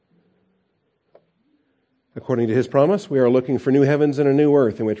According to his promise, we are looking for new heavens and a new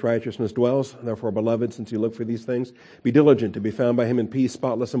earth in which righteousness dwells. Therefore, beloved, since you look for these things, be diligent to be found by him in peace,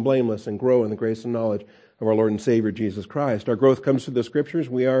 spotless and blameless, and grow in the grace and knowledge of our Lord and Savior, Jesus Christ. Our growth comes through the Scriptures.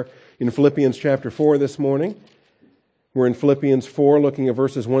 We are in Philippians chapter 4 this morning. We're in Philippians 4, looking at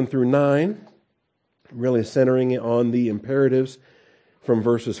verses 1 through 9, really centering on the imperatives from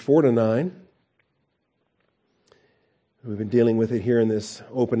verses 4 to 9. We've been dealing with it here in this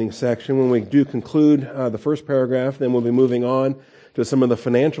opening section. When we do conclude the first paragraph, then we'll be moving on to some of the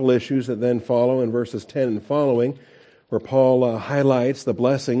financial issues that then follow in verses 10 and following, where Paul highlights the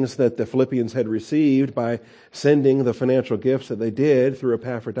blessings that the Philippians had received by sending the financial gifts that they did through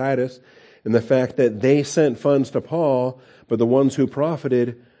Epaphroditus, and the fact that they sent funds to Paul, but the ones who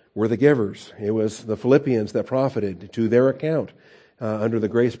profited were the givers. It was the Philippians that profited to their account under the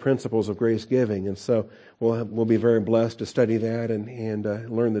grace principles of grace giving. And so we'll be very blessed to study that and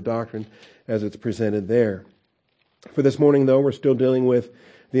learn the doctrine as it's presented there. For this morning, though, we're still dealing with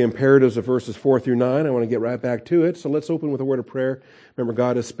the imperatives of verses 4 through 9. I want to get right back to it. So let's open with a word of prayer. Remember,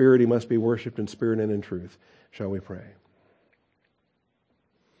 God is spirit. He must be worshipped in spirit and in truth. Shall we pray?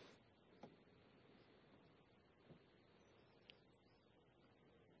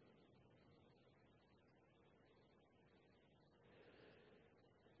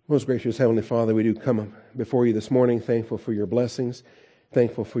 Most gracious Heavenly Father, we do come before you this morning thankful for your blessings,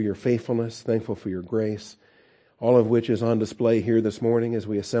 thankful for your faithfulness, thankful for your grace, all of which is on display here this morning as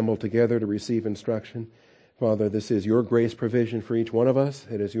we assemble together to receive instruction. Father, this is your grace provision for each one of us.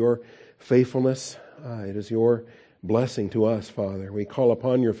 It is your faithfulness. It is your blessing to us, Father. We call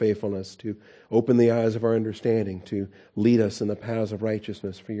upon your faithfulness to open the eyes of our understanding, to lead us in the paths of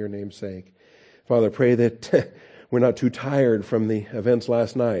righteousness for your name's sake. Father, pray that we're not too tired from the events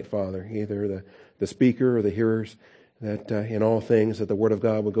last night, Father, either the speaker or the hearers, that in all things that the Word of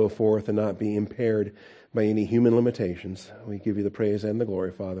God will go forth and not be impaired by any human limitations. We give you the praise and the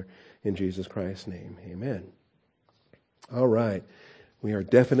glory, Father, in Jesus Christ's name. Amen. All right. We are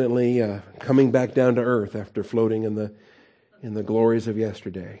definitely coming back down to earth after floating in the glories of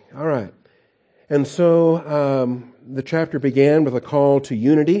yesterday. All right. And so the chapter began with a call to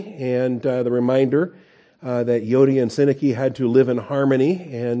unity and the reminder that Euodia and Syntyche had to live in harmony,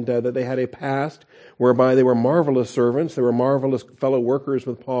 and that they had a past whereby they were marvelous servants, they were marvelous fellow workers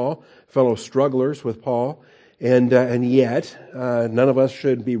with Paul, fellow strugglers with Paul, and yet none of us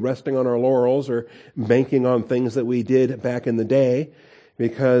should be resting on our laurels or banking on things that we did back in the day,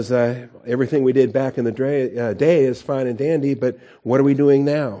 because everything we did back in the day is fine and dandy, but what are we doing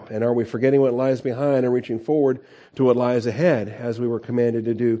now? And are we forgetting what lies behind and reaching forward to what lies ahead, as we were commanded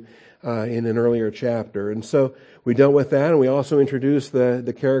to do in an earlier chapter? And so we dealt with that, and we also introduced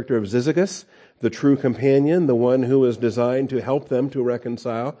the character of Syzygus, the true companion, the one who was designed to help them to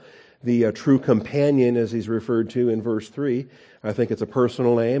reconcile. The true companion, as he's referred to in verse 3. I think it's a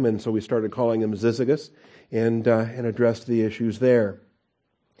personal name, and so we started calling him Syzygus and addressed the issues there.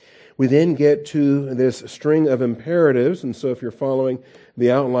 We then get to this string of imperatives, and so if you're following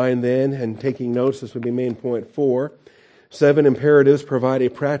the outline then and taking notes, this would be main point 4. 7 imperatives provide a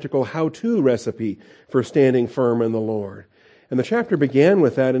practical how-to recipe for standing firm in the Lord. And the chapter began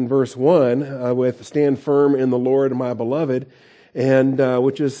with that in verse 1, with stand firm in the Lord, my beloved, and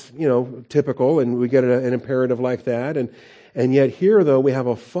which is, typical, and we get an imperative like that. And yet here, though, we have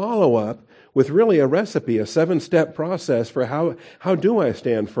a follow-up with really a recipe, a 7-step process for how do I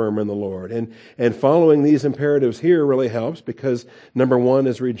stand firm in the Lord? And following these imperatives here really helps, because number 1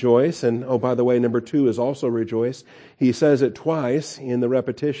 is rejoice, and oh, by the way, number 2 is also rejoice. He says it twice in the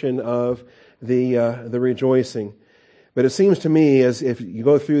repetition of the rejoicing. But it seems to me, as if you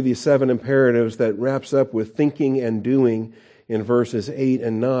go through these 7 imperatives, that wraps up with thinking and doing in verses 8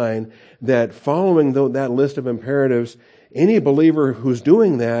 and 9, that following that list of imperatives, any believer who's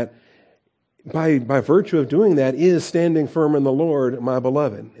doing that, by virtue of doing that, is standing firm in the Lord, my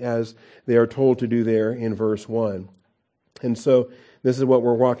beloved, as they are told to do there in verse 1. And so this is what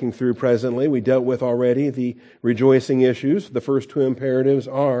we're walking through presently. We dealt with already the rejoicing issues. The first 2 imperatives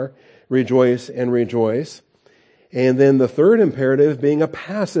are rejoice and rejoice. And then the third imperative being a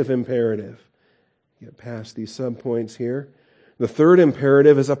passive imperative. Get past these subpoints here. The third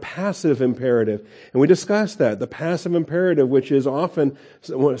imperative is a passive imperative. And we discussed that, the passive imperative, which is often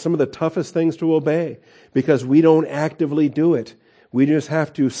some of the toughest things to obey, because we don't actively do it. We just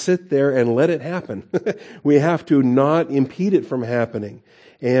have to sit there and let it happen. We have to not impede it from happening.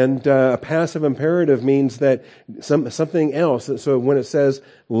 And a passive imperative means that something else. So when it says,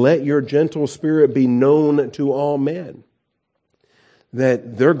 let your gentle spirit be known to all men,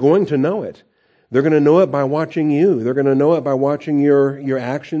 that they're going to know it. They're going to know it by watching you. They're going to know it by watching your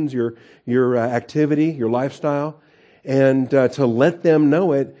actions, your activity, your lifestyle. And to let them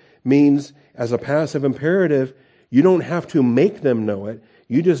know it means, as a passive imperative, you don't have to make them know it.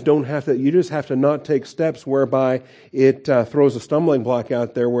 You just have to not take steps whereby it throws a stumbling block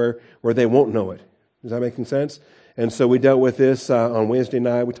out there where they won't know it. Is that making sense? And so we dealt with this on Wednesday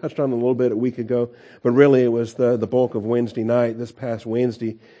night. We touched on it a little bit a week ago, but really it was the bulk of Wednesday night, this past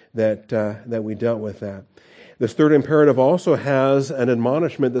Wednesday, that we dealt with that. This third imperative also has an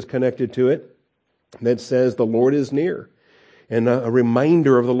admonishment that's connected to it that says the Lord is near. And a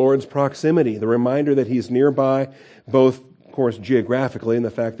reminder of the Lord's proximity, the reminder that He's nearby, both, of course, geographically, in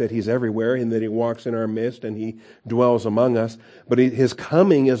the fact that He's everywhere and that He walks in our midst and He dwells among us. But His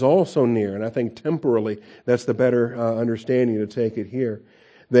coming is also near. And I think temporally, that's the better understanding to take it here.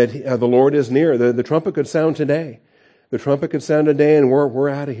 That the Lord is near. The trumpet could sound today. The trumpet could sound today and we're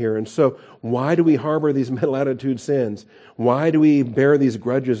out of here. And so why do we harbor these mental attitude sins? Why do we bear these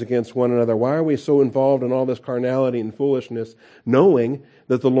grudges against one another? Why are we so involved in all this carnality and foolishness, knowing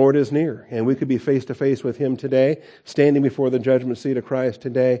that the Lord is near? And we could be face to face with Him today, standing before the judgment seat of Christ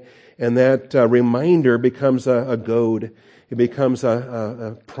today. And that reminder becomes a goad. It becomes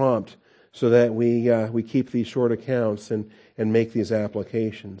a prompt so that we keep these short accounts and make these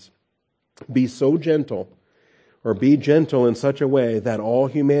applications. Be so gentle, or be gentle in such a way that all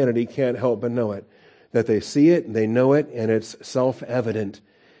humanity can't help but know it. That they see it, they know it, and it's self-evident.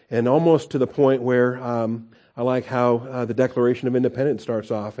 And almost to the point where I like how the Declaration of Independence starts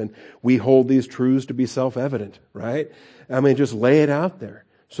off, and we hold these truths to be self-evident, right? I mean, just lay it out there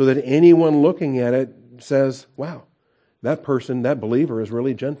so that anyone looking at it says, wow, that person, that believer is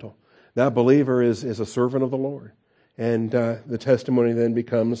really gentle. That believer is a servant of the Lord. And the testimony then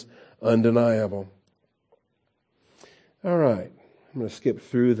becomes undeniable. All right, I'm going to skip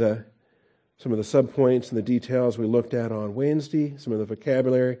through some of the subpoints and the details we looked at on Wednesday, some of the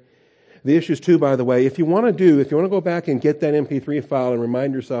vocabulary. The issues too, by the way, if you want to go back and get that MP3 file and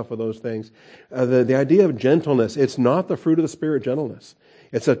remind yourself of those things, the idea of gentleness, it's not the fruit of the Spirit, gentleness.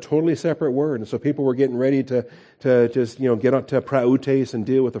 It's a totally separate word. And so people were getting ready to just, get up to prautes and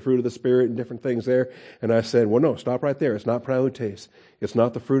deal with the fruit of the Spirit and different things there. And I said, well, no, stop right there. It's not prautes. It's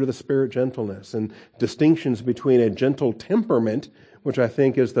not the fruit of the Spirit, gentleness. And distinctions between a gentle temperament, which I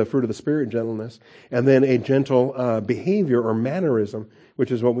think is the fruit of the Spirit, gentleness, and then a gentle behavior or mannerism,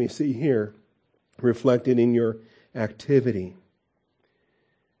 which is what we see here reflected in your activity.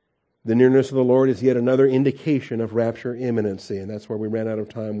 The nearness of the Lord is yet another indication of rapture imminency, and that's where we ran out of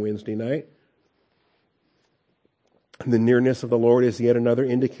time Wednesday night. The nearness of the Lord is yet another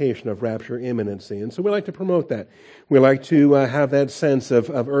indication of rapture imminency, and so we like to promote that. We like to have that sense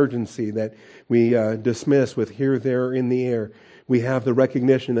of urgency that we dismiss with here, there, in the air. We have the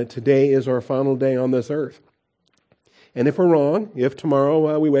recognition that today is our final day on this earth. And if we're wrong, if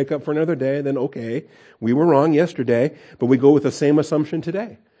tomorrow we wake up for another day, then okay, we were wrong yesterday, but we go with the same assumption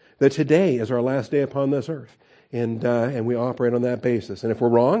today. That today is our last day upon this earth. And we operate on that basis. And if we're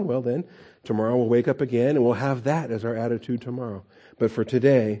wrong, well then, tomorrow we'll wake up again and we'll have that as our attitude tomorrow. But for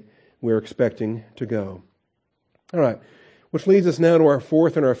today, we're expecting to go. All right. Which leads us now to our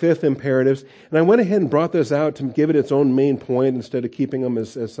fourth and our fifth imperatives. And I went ahead and brought this out to give it its own main point instead of keeping them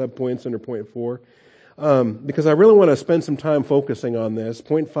as subpoints under point 4. Because I really want to spend some time focusing on this.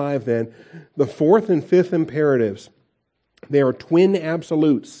 Point 5 then, the fourth and fifth imperatives. They are twin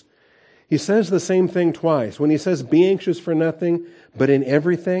absolutes. He says the same thing twice. When he says, be anxious for nothing, but in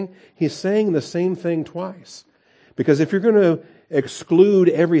everything, he's saying the same thing twice. Because if you're going to exclude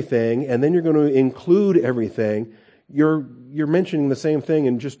everything, and then you're going to include everything, you're mentioning the same thing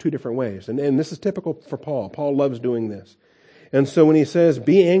in just two different ways. And this is typical for Paul. Paul loves doing this. And so when he says,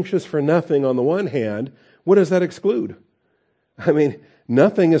 be anxious for nothing on the one hand, what does that exclude? I mean,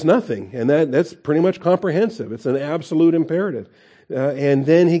 nothing is nothing. And that's pretty much comprehensive. It's an absolute imperative. And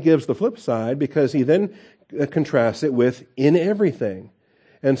then he gives the flip side because he then contrasts it with in everything.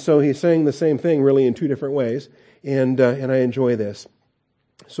 And so he's saying the same thing really in two different ways. And I enjoy this.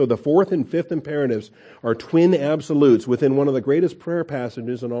 So the fourth and fifth imperatives are twin absolutes within one of the greatest prayer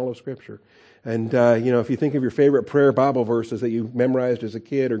passages in all of Scripture. And, if you think of your favorite prayer Bible verses that you memorized as a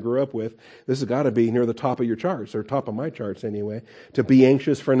kid or grew up with, this has got to be near the top of your charts, or top of my charts anyway. To be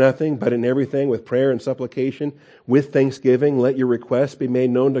anxious for nothing, but in everything with prayer and supplication, with thanksgiving, let your requests be made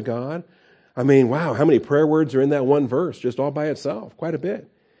known to God. I mean, wow, how many prayer words are in that one verse just all by itself? Quite a bit.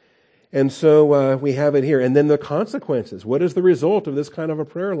 And so we have it here. And then the consequences. What is the result of this kind of a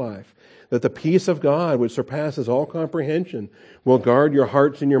prayer life? That the peace of God, which surpasses all comprehension, will guard your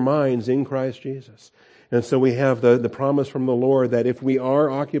hearts and your minds in Christ Jesus. And so we have the promise from the Lord that if we are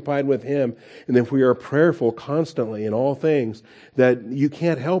occupied with Him, and if we are prayerful constantly in all things, that you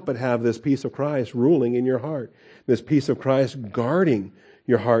can't help but have this peace of Christ ruling in your heart. This peace of Christ guarding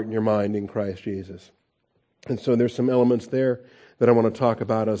your heart and your mind in Christ Jesus. And so there's some elements there that I want to talk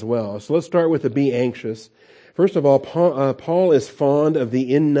about as well. So let's start with the be anxious. First of all, Paul is fond of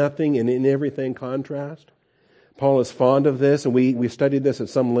the in nothing and in everything contrast. Paul is fond of this, and we studied this at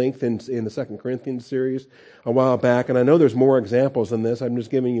some length in the 2 Corinthians series a while back. And I know there's more examples than this. I'm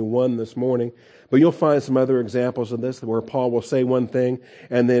just giving you one this morning. But you'll find some other examples of this where Paul will say one thing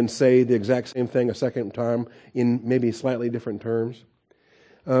and then say the exact same thing a second time in maybe slightly different terms.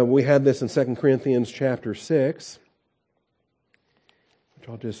 We had this in 2 Corinthians chapter 6, which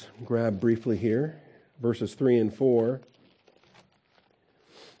I'll just grab briefly here, verses 3 and 4.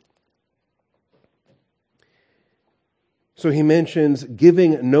 So he mentions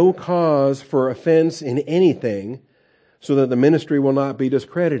giving no cause for offense in anything so that the ministry will not be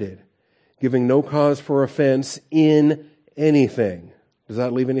discredited. Giving no cause for offense in anything. Does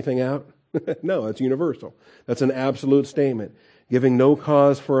that leave anything out? No, it's universal. That's an absolute statement. Giving no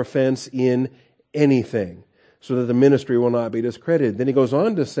cause for offense in anything so that the ministry will not be discredited. Then he goes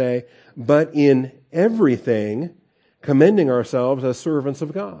on to say, but in everything, commending ourselves as servants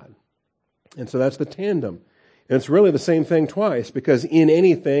of God. And so that's the tandem. And it's really the same thing twice, because in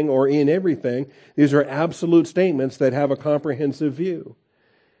anything or in everything, these are absolute statements that have a comprehensive view.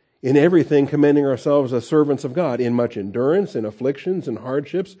 In everything, commending ourselves as servants of God, in much endurance, in afflictions, in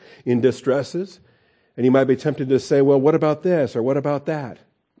hardships, in distresses. And you might be tempted to say, well, what about this or what about that?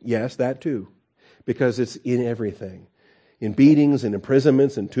 Yes, that too, because it's in everything. In beatings and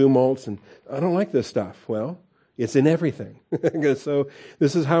imprisonments and tumults, and I don't like this stuff. Well, it's in everything. So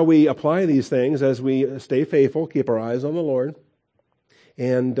this is how we apply these things as we stay faithful, keep our eyes on the Lord,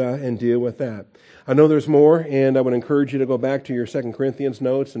 and deal with that. I know there's more, and I would encourage you to go back to your 2 Corinthians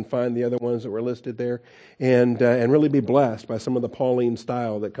notes and find the other ones that were listed there, and really be blessed by some of the Pauline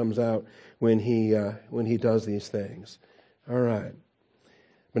style that comes out when he does these things. All right.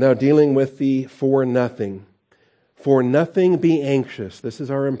 But now dealing with the for nothing. For nothing be anxious. This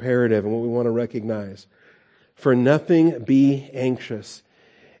is our imperative and what we want to recognize. For nothing be anxious.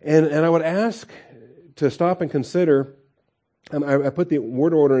 And I would ask to stop and consider, I put the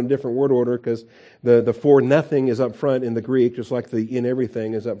word order in a different word order because the for nothing is up front in the Greek, just like the in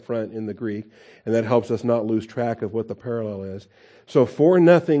everything is up front in the Greek. And that helps us not lose track of what the parallel is. So for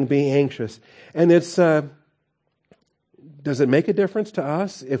nothing be anxious. And it's, does it make a difference to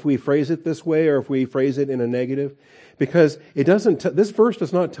us if we phrase it this way or if we phrase it in a negative? Because it doesn't, this verse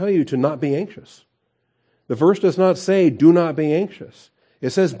does not tell you to not be anxious. The verse does not say, do not be anxious.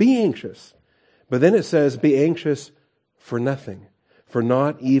 It says, be anxious. But then it says, be anxious for nothing, for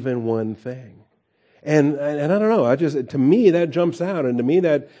not even one thing. And I don't know, to me that jumps out, and to me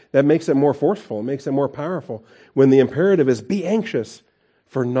that makes it more forceful, it makes it more powerful, when the imperative is, be anxious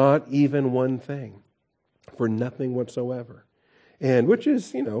for not even one thing, for nothing whatsoever. And which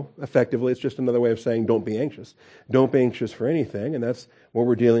is, effectively, it's just another way of saying don't be anxious. Don't be anxious for anything, and that's what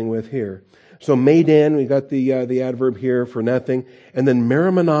we're dealing with here. So meidan, we got the adverb here for nothing, and then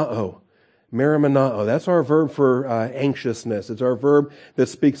merimenao. Merimenao, that's our verb for anxiousness. It's our verb that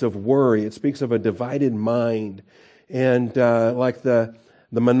speaks of worry. It speaks of a divided mind. And like the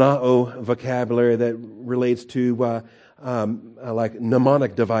menao vocabulary that relates to like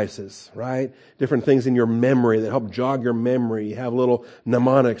mnemonic devices, right? Different things in your memory that help jog your memory. You have little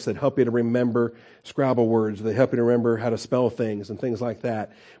mnemonics that help you to remember Scrabble words. They help you to remember how to spell things and things like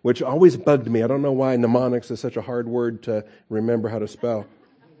that, which always bugged me. I don't know why mnemonics is such a hard word to remember how to spell.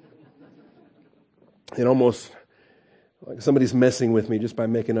 It almost like somebody's messing with me just by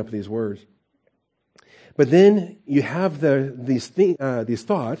making up these words. But then you have these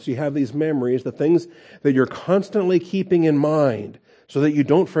thoughts, you have these memories, the things that you're constantly keeping in mind so that you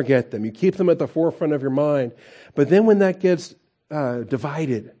don't forget them. You keep them at the forefront of your mind. But then when that gets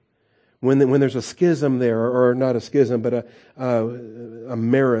divided, when there's a schism there, or not a schism, but a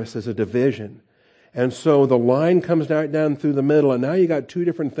meris is a division. And so the line comes right down through the middle, and now you got two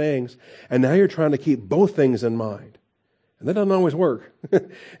different things, and now you're trying to keep both things in mind. And that doesn't always work.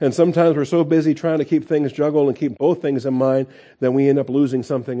 And sometimes we're so busy trying to keep things juggled and keep both things in mind that we end up losing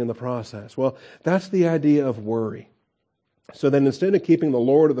something in the process. Well, that's the idea of worry. So then instead of keeping the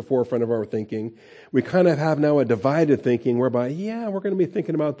Lord at the forefront of our thinking, we kind of have now a divided thinking whereby, yeah, we're going to be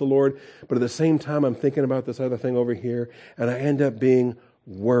thinking about the Lord, but at the same time I'm thinking about this other thing over here, and I end up being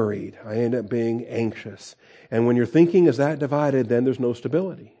worried. I end up being anxious. And when your thinking is that divided, then there's no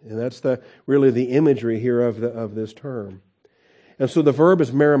stability. And that's really the imagery here of this term. And so the verb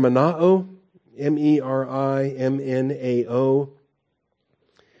is merimenao. MERIMNAO.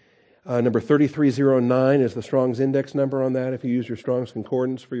 Number 3309 is the Strong's index number on that if you use your Strong's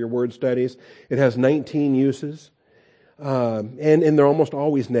Concordance for your word studies. It has 19 uses, and they're almost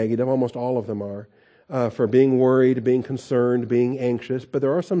always negative, almost all of them are, for being worried, being concerned, being anxious. But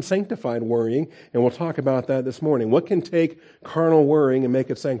there are some sanctified worrying, and we'll talk about that this morning. What can take carnal worrying and make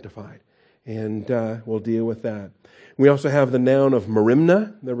it sanctified? And we'll deal with that. We also have the noun of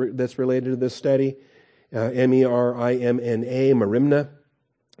merimna that's related to this study, MERIMNA, merimna.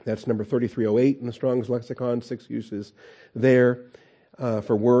 That's number 3308 in the Strong's Lexicon, 6 uses there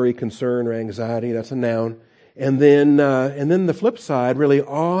for worry, concern, or anxiety. That's a noun. And then the flip side, really,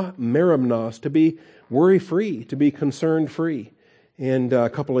 merimnos, to be worry-free, to be concern-free. And a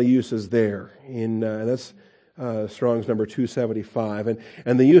couple of uses there. That's Strong's number 275.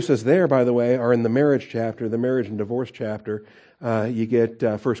 And the uses there, by the way, are in the marriage chapter, the marriage and divorce chapter. You get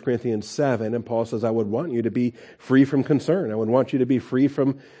 1 Corinthians 7, and Paul says, I would want you to be free from concern. I would want you to be free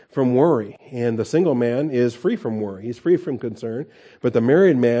from worry. And the single man is free from worry. He's free from concern. But the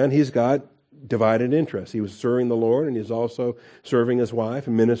married man, he's got divided interests. He was serving the Lord, and he's also serving his wife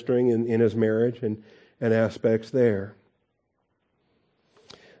and ministering in his marriage and aspects there.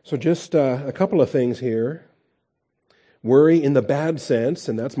 So just a couple of things here. Worry in the bad sense,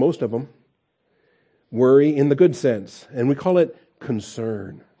 and that's most of them. Worry in the good sense, and we call it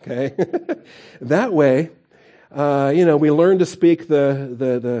concern. Okay, that way, we learn to speak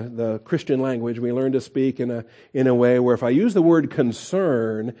the Christian language. We learn to speak in a way where if I use the word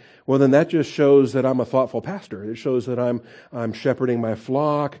concern, well, then that just shows that I'm a thoughtful pastor. It shows that I'm shepherding my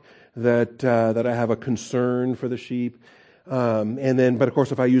flock, that I have a concern for the sheep, but of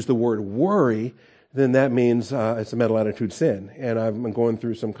course, if I use the word worry, then that means it's a mental attitude sin. And I'm going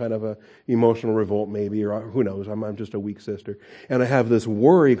through some kind of a emotional revolt maybe, or who knows, I'm just a weak sister. And I have this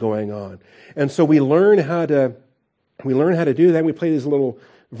worry going on. And so we learn how to do that. We play these little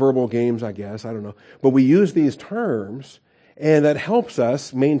verbal games, I guess, I don't know. But we use these terms, and that helps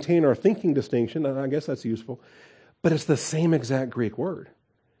us maintain our thinking distinction, and I guess that's useful. But it's the same exact Greek word.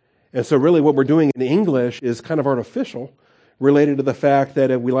 And so really what we're doing in English is kind of artificial, related to the fact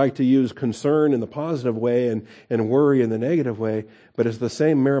that we like to use concern in the positive way and worry in the negative way, but it's the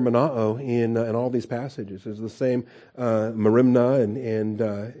same merimnao in all these passages. It's the same merimna and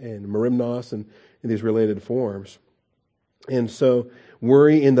merimnos and in these related forms. And so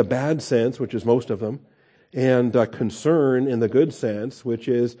worry in the bad sense, which is most of them, and concern in the good sense, which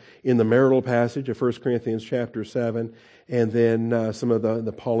is in the marital passage of 1 Corinthians chapter 7, and then some of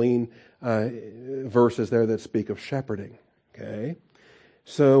the Pauline verses there that speak of shepherding. Okay,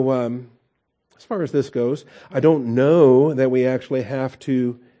 so as far as this goes, I don't know that we actually have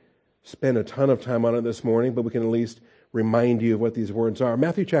to spend a ton of time on it this morning, but we can at least remind you of what these words are.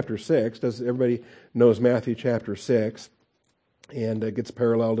 Matthew chapter 6, everybody knows Matthew chapter 6, and it gets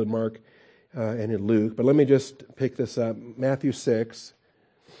paralleled in Mark and in Luke, but let me just pick this up. Matthew 6,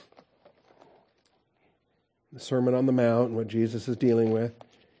 the Sermon on the Mount, and what Jesus is dealing with.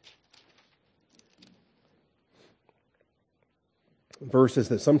 Verses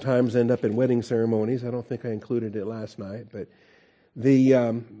that sometimes end up in wedding ceremonies. I don't think I included it last night, but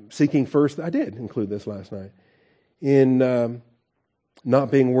the seeking first, I did include this last night, in not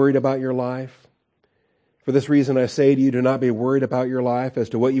being worried about your life. For this reason I say to you, do not be worried about your life as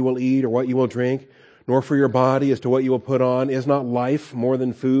to what you will eat or what you will drink, nor for your body as to what you will put on. Is not life more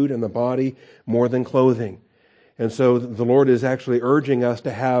than food, and the body more than clothing? And so the Lord is actually urging us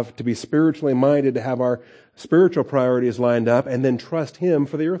to be spiritually minded, to have our spiritual priorities lined up, and then trust Him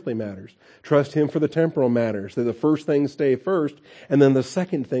for the earthly matters. Trust Him for the temporal matters, that the first things stay first, and then the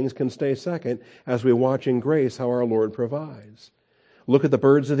second things can stay second as we watch in grace how our Lord provides. Look at the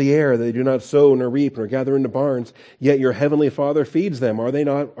birds of the air. They do not sow nor reap nor gather into barns, yet your heavenly Father feeds them.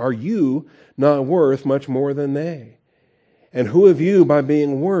 Are you not worth much more than they? And who of you, by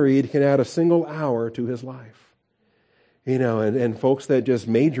being worried, can add a single hour to his life? And folks that just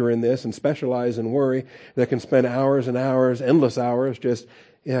major in this and specialize in worry, that can spend hours and hours, endless hours, just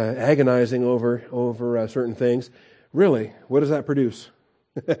agonizing over certain things. Really, what does that produce?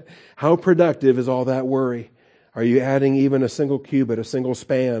 How productive is all that worry? Are you adding even a single cubit, a single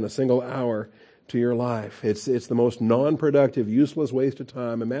span, a single hour to your life? It's the most non-productive, useless waste of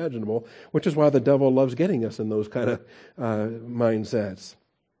time imaginable, which is why the devil loves getting us in those kind of mindsets.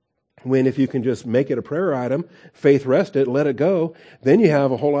 When if you can just make it a prayer item, faith rest it, let it go, then you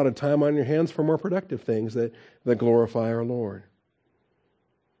have a whole lot of time on your hands for more productive things that glorify our Lord.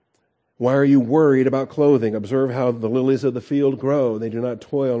 Why are you worried about clothing? Observe how the lilies of the field grow. They do not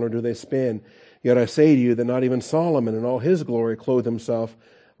toil, nor do they spin. Yet I say to you that not even Solomon in all his glory clothed himself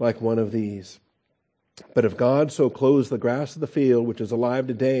like one of these. But if God so clothes the grass of the field, which is alive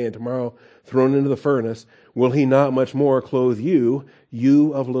today and tomorrow thrown into the furnace, will he not much more clothe you,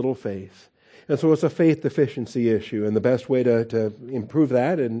 you of little faith? And so it's a faith deficiency issue. And the best way to improve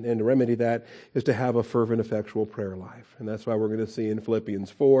that and to remedy that is to have a fervent, effectual prayer life. And that's why we're going to see in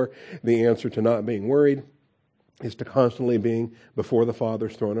Philippians 4, the answer to not being worried is to constantly being before the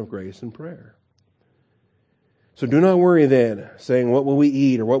Father's throne of grace in prayer. So do not worry then, saying, what will we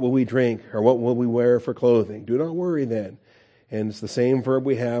eat, or what will we drink, or what will we wear for clothing? Do not worry then. And it's the same verb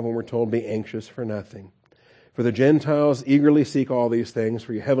we have when we're told, be anxious for nothing. For the Gentiles eagerly seek all these things,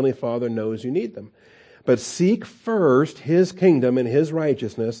 for your heavenly Father knows you need them. But seek first His kingdom and His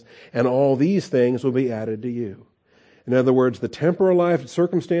righteousness, and all these things will be added to you. In other words, the temporal life,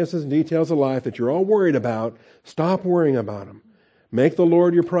 circumstances, and details of life that you're all worried about, stop worrying about them. Make the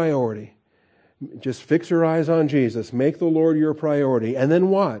Lord your priority. Just fix your eyes on Jesus. Make the Lord your priority. And then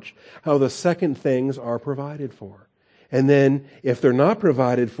watch how the second things are provided for. And then if they're not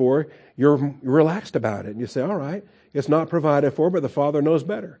provided for, you're relaxed about it. And you say, all right, it's not provided for, but the Father knows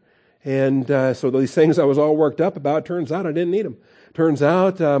better. And so these things I was all worked up about, turns out I didn't need them. Turns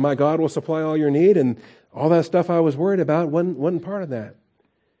out my God will supply all your need. And all that stuff I was worried about wasn't part of that.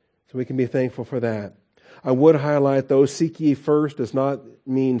 So we can be thankful for that. I would highlight, though, seek ye first does not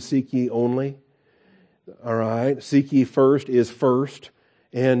mean seek ye only. All right, seek ye first is first,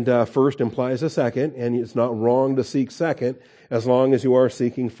 and first implies a second, and it's not wrong to seek second as long as you are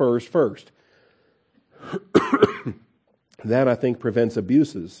seeking first. That, I think, prevents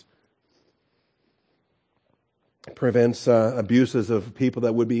abuses. Prevents abuses of people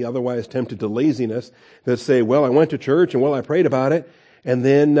that would be otherwise tempted to laziness, that say, well, I went to church, and well, I prayed about it, and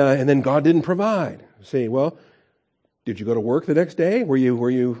then God didn't provide. See, well, did you go to work the next day? Were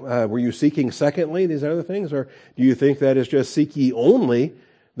you seeking secondly these other things, or do you think that is just seek ye only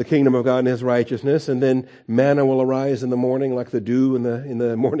the kingdom of God and His righteousness, and then manna will arise in the morning like the dew in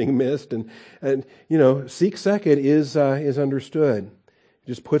the morning mist, and seek second is understood. It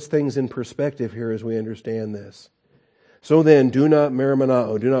just puts things in perspective here as we understand this. So then, do not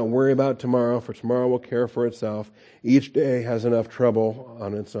merimanao, do not worry about tomorrow, for tomorrow will care for itself. Each day has enough trouble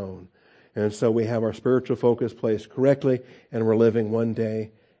on its own. And so we have our spiritual focus placed correctly, and we're living one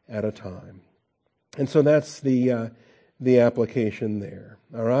day at a time. And so that's the application there.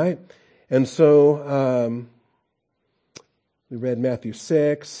 All right? And so we read Matthew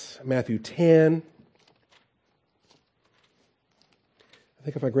 6, Matthew 10. I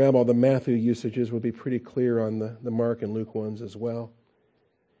think if I grab all the Matthew usages, we'll be pretty clear on the Mark and Luke ones as well.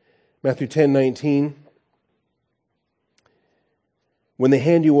 Matthew 10:19. When they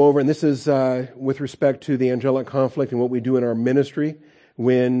hand you over, and this is with respect to the angelic conflict and what we do in our ministry,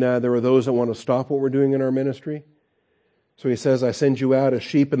 when there are those that want to stop what we're doing in our ministry. So he says, I send you out as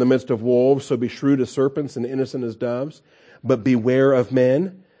sheep in the midst of wolves, so be shrewd as serpents and innocent as doves. But beware of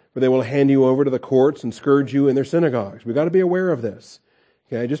men, for they will hand you over to the courts and scourge you in their synagogues. We've got to be aware of this.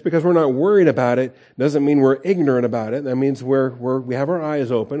 Okay, just because we're not worried about it doesn't mean we're ignorant about it. That means we have our eyes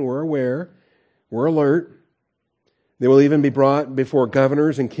open, we're aware, we're alert. They will even be brought before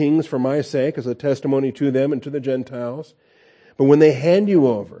governors and kings for my sake as a testimony to them and to the Gentiles. But when they hand you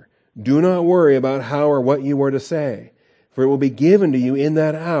over, do not worry about how or what you are to say, for it will be given to you in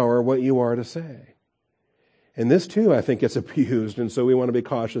that hour what you are to say. And this too, I think, gets abused, and so we want to be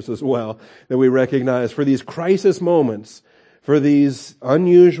cautious as well, that we recognize for these crisis moments, for these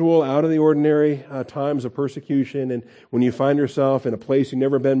unusual, out-of-the-ordinary times of persecution, and when you find yourself in a place you've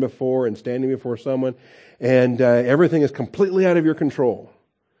never been before and standing before someone, and everything is completely out of your control.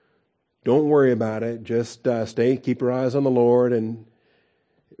 Don't worry about it. Just keep your eyes on the Lord, and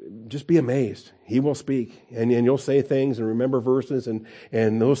just be amazed. He will speak, and you'll say things and remember verses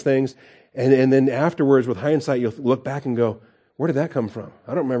and those things, and then afterwards, with hindsight, you'll look back and go, where did that come from?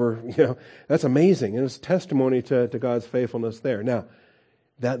 I don't remember. That's amazing, and it's testimony to God's faithfulness there. Now,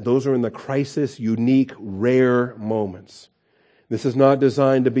 those are in the crisis, unique, rare moments. This is not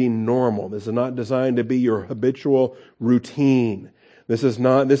designed to be normal. This is not designed to be your habitual routine. This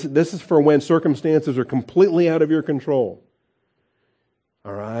is for when circumstances are completely out of your control.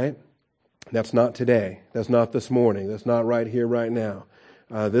 All right? That's not today. That's not this morning. That's not right here, right now.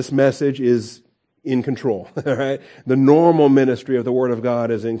 This message is in control. All right? The normal ministry of the Word of God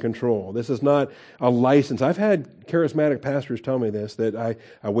is in control. This is not a license. I've had charismatic pastors tell me this, that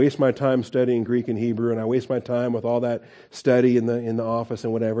I waste my time studying Greek and Hebrew, and I waste my time with all that study in the office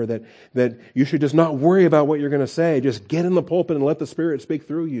and whatever, that you should just not worry about what you're going to say. Just get in the pulpit and let the Spirit speak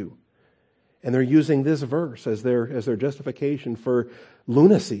through you. And they're using this verse as their justification for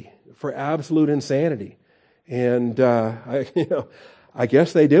lunacy, for absolute insanity. And I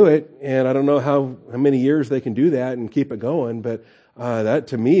guess they do it, and I don't know how many years they can do that and keep it going. But that,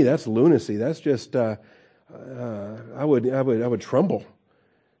 to me, that's lunacy. That's just I would tremble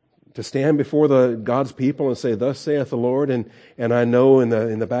to stand before God's people and say, "Thus saith the Lord," and I know in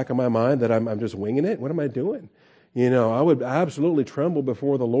the back of my mind that I'm just winging it. What am I doing? I would absolutely tremble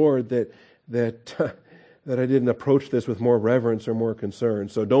before the Lord that I didn't approach this with more reverence or more concern.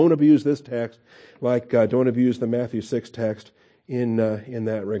 So don't abuse this text like don't abuse the Matthew 6 text in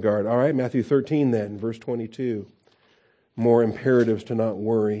that regard. All right, Matthew 13 then, verse 22. More imperatives to not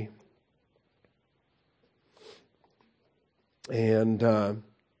worry. And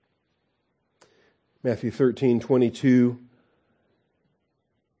Matthew 13:22.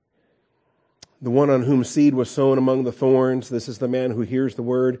 The one on whom seed was sown among the thorns, this is the man who hears the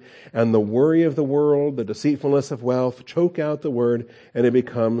word, and the worry of the world, the deceitfulness of wealth, choke out the word, and it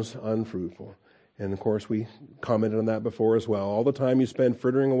becomes unfruitful. And of course, we commented on that before as well. All the time you spend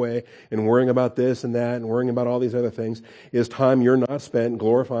frittering away and worrying about this and that and worrying about all these other things is time you're not spent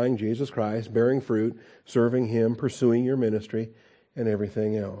glorifying Jesus Christ, bearing fruit, serving Him, pursuing your ministry, and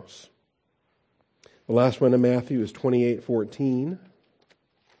everything else. The last one in Matthew is 28:14.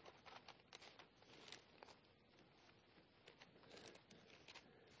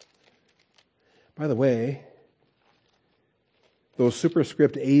 By the way, those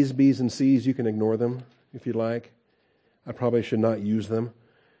superscript A's, B's, and C's, you can ignore them if you like. I probably should not use them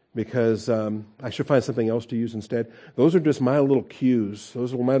because I should find something else to use instead. Those are just my little cues.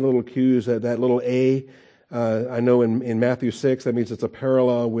 Those are my little cues. That little A, I know in Matthew 6, that means it's a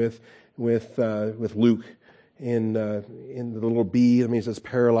parallel with Luke. In the little B, that means it's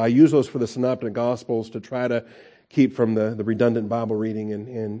parallel. I use those for the Synoptic Gospels to try to keep from the redundant Bible reading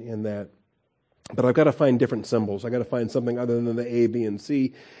in that. But I've got to find different symbols. I've got to find something other than the A, B, and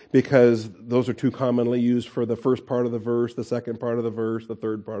C because those are too commonly used for the first part of the verse, the second part of the verse, the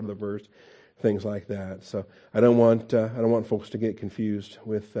third part of the verse, things like that. So I don't want folks to get confused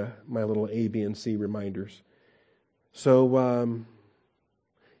with my little A, B, and C reminders. So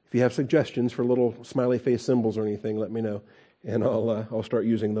if you have suggestions for little smiley face symbols or anything, let me know, and I'll start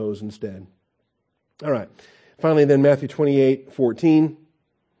using those instead. All right. Finally, then Matthew 28:14.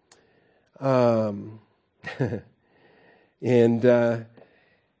 And the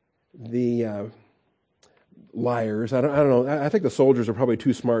liars, I don't know. I think the soldiers are probably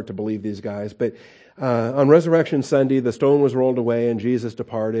too smart to believe these guys. But on Resurrection Sunday, the stone was rolled away and Jesus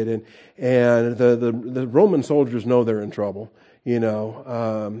departed, and the Roman soldiers know they're in trouble.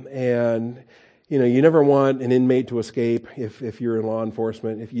 And you never want an inmate to escape if you're in law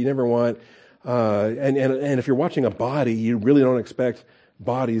enforcement. If you never want, and if you're watching a body, you really don't expect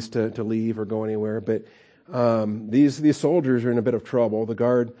bodies to leave or go anywhere. But these soldiers are in a bit of trouble. The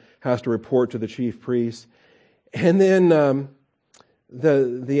guard has to report to the chief priest. And then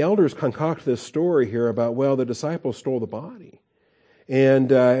the elders concoct this story here about, well, the disciples stole the body.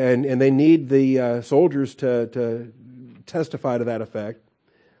 And they need the soldiers to testify to that effect.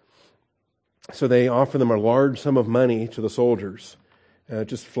 So they offer them a large sum of money to the soldiers,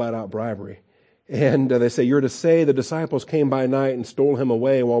 just flat out bribery. And they say, you're to say the disciples came by night and stole him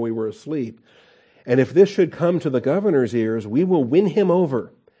away while we were asleep. And if this should come to the governor's ears, we will win him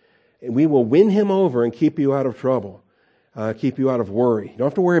over. We will win him over and keep you out of trouble, keep you out of worry. You don't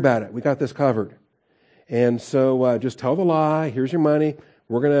have to worry about it. We got this covered. And so just tell the lie. Here's your money.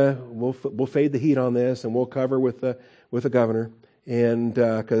 We'll fade the heat on this, and we'll cover with the governor. And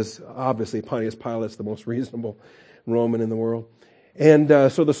because obviously Pontius Pilate's the most reasonable Roman in the world. And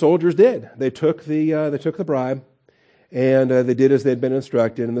so the soldiers did. They took the bribe, and they did as they'd been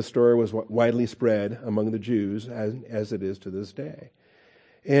instructed. And the story was widely spread among the Jews, as it is to this day.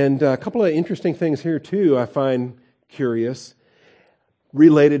 And a couple of interesting things here too I find curious,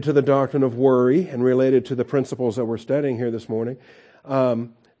 related to the doctrine of worry and related to the principles that we're studying here this morning.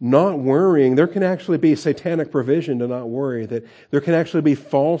 Not worrying, there can actually be satanic provision to not worry. That there can actually be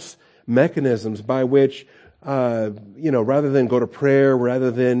false mechanisms by which rather than go to prayer, rather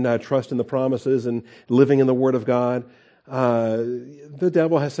than trust in the promises and living in the Word of God, the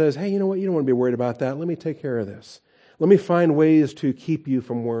devil says, hey, you know what? You don't want to be worried about that. Let me take care of this. Let me find ways to keep you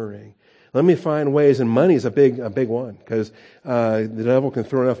from worrying. Let me find ways, and money is a big one, because the devil can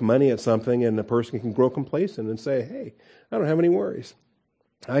throw enough money at something and the person can grow complacent and say, hey, I don't have any worries.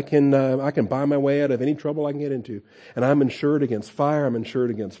 I can buy my way out of any trouble I can get into. And I'm insured against fire, I'm insured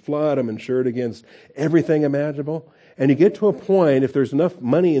against flood, I'm insured against everything imaginable. And you get to a point, if there's enough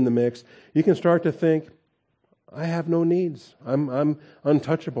money in the mix, you can start to think, I have no needs. I'm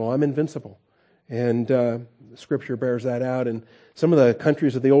untouchable, I'm invincible. And Scripture bears that out. And some of the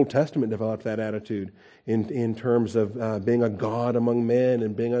countries of the Old Testament developed that attitude in terms of being a god among men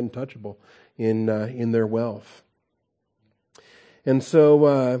and being untouchable in their wealth. And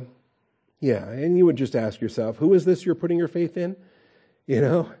so, and you would just ask yourself, who is this you're putting your faith in?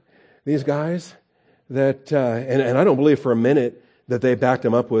 These guys that, and I don't believe for a minute that they backed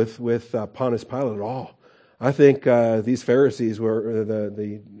him up with Pontius Pilate at all. I think these Pharisees were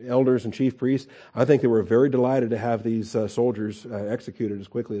the elders and chief priests. I think they were very delighted to have these soldiers executed as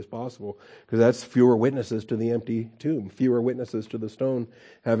quickly as possible, because that's fewer witnesses to the empty tomb, fewer witnesses to the stone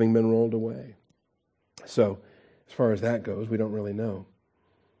having been rolled away. So, as far as that goes, we don't really know.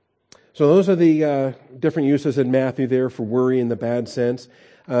 So those are the different uses in Matthew there for worry in the bad sense.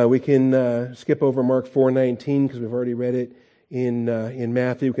 We can skip over Mark 4:19 because we've already read it in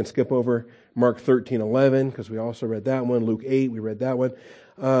Matthew. We can skip over Mark 13:11 because we also read that one. Luke 8, we read that one.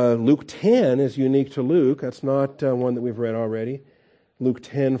 Luke 10 is unique to Luke. That's not one that we've read already. Luke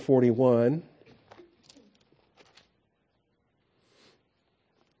 10:41.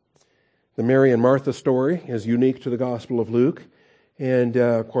 The Mary and Martha story is unique to the Gospel of Luke. And,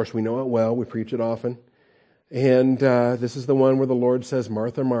 of course, we know it well. We preach it often. And this is the one where the Lord says,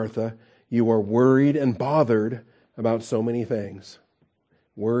 Martha, Martha, you are worried and bothered about so many things.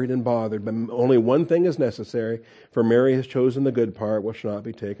 Worried and bothered. But only one thing is necessary, for Mary has chosen the good part, which shall not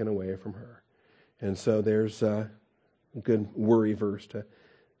be taken away from her. And so there's a good worry verse to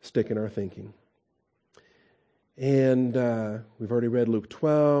stick in our thinking. And we've already read Luke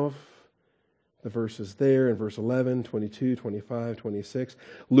 12. The verses there in verse 11, 22, 25, 26.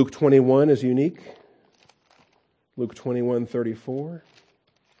 Luke 21 is unique. Luke 21:34.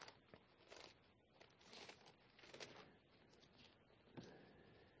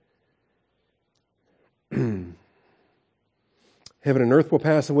 Heaven and earth will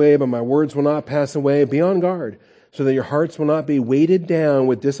pass away, but my words will not pass away. Be on guard, so that your hearts will not be weighted down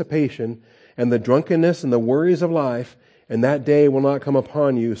with dissipation and the drunkenness and the worries of life, and that day will not come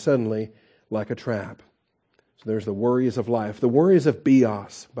upon you suddenly like a trap. So there's the worries of life. The worries of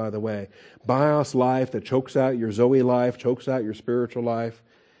bios, by the way. Bios life that chokes out your Zoe life, chokes out your spiritual life,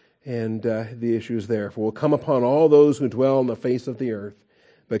 and the issues there. For will come upon all those who dwell on the face of the earth,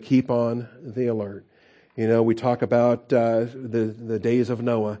 but keep on the alert. We talk about the days of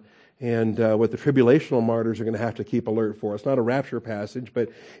Noah and what the tribulational martyrs are going to have to keep alert for. It's not a rapture passage, but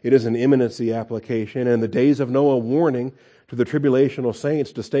it is an imminency application. And the days of Noah warning to the tribulational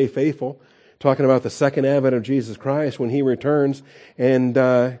saints to stay faithful, talking about the second advent of Jesus Christ when He returns, and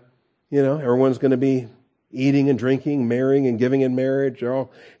everyone's going to be eating and drinking, marrying and giving in marriage. They're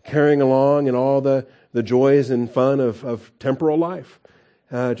all carrying along in all the joys and fun of temporal life,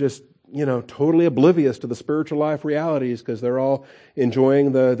 totally oblivious to the spiritual life realities because they're all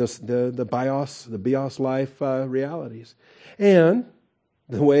enjoying the bios life realities, and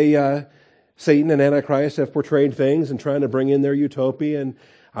the way Satan and Antichrist have portrayed things and trying to bring in their utopia. And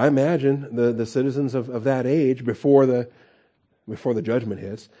I imagine the citizens of that age before the judgment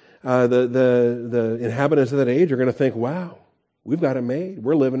hits, the inhabitants of that age are going to think, wow, we've got it made.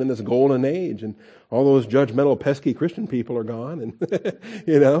 We're living in this golden age, and all those judgmental, pesky Christian people are gone,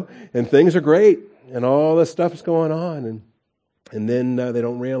 and and things are great, and all this stuff is going on, and then they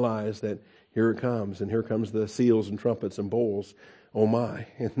don't realize that here it comes, and here comes the seals and trumpets and bowls. Oh my!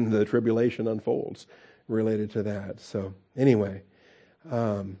 And the tribulation unfolds related to that. So anyway.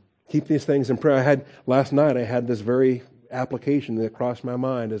 Keep these things in prayer. Last night I had this very application that crossed my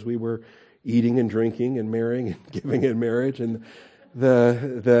mind as we were eating and drinking and marrying and giving in marriage and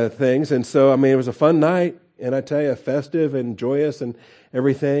the things. And so, it was a fun night, and I tell you, festive and joyous and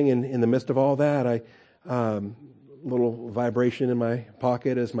everything. And in the midst of all that, little vibration in my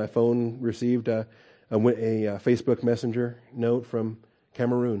pocket as my phone received a Facebook Messenger note from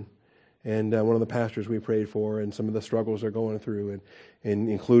Cameroon. And one of the pastors we prayed for, and some of the struggles they're going through, and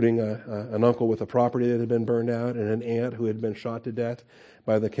including an uncle with a property that had been burned out, and an aunt who had been shot to death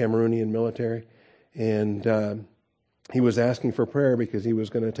by the Cameroonian military. And he was asking for prayer because he was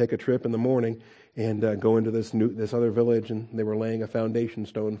going to take a trip in the morning and go into this other village, and they were laying a foundation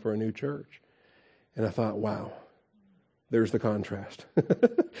stone for a new church. And I thought, wow, there's the contrast.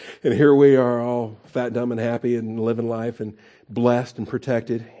 And here we are all fat, dumb, and happy and living life and blessed and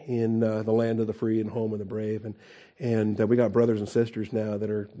protected in the land of the free and home of the brave. And we got brothers and sisters now that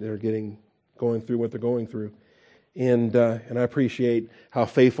are going through what they're going through. And I appreciate how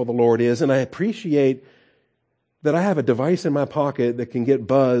faithful the Lord is. And I appreciate that I have a device in my pocket that can get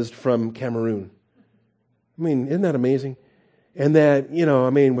buzzed from Cameroon. Isn't that amazing? And that,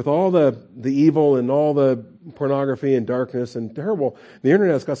 with all the evil and all the pornography and darkness and terrible, the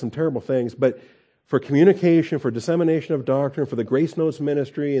internet's got some terrible things, but for communication, for dissemination of doctrine, for the Grace Notes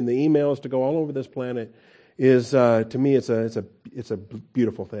ministry and the emails to go all over this planet is, to me, it's a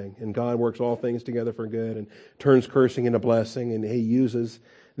beautiful thing. And God works all things together for good and turns cursing into blessing, and He uses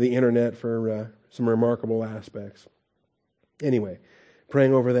the internet for some remarkable aspects. Anyway,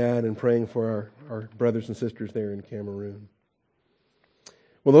 praying over that and praying for our brothers and sisters there in Cameroon.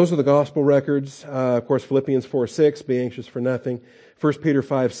 Well, those are the gospel records. Of course, Philippians 4:6, be anxious for nothing. 1 Peter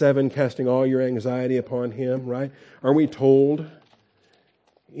 5:7, casting all your anxiety upon Him, right? Aren't we told,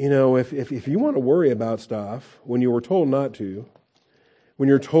 if you want to worry about stuff when you were told not to, when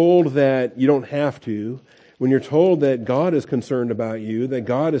you're told that you don't have to, when you're told that God is concerned about you, that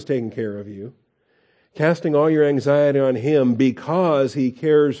God is taking care of you, casting all your anxiety on Him because He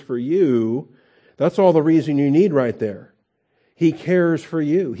cares for you, that's all the reason you need right there. He cares for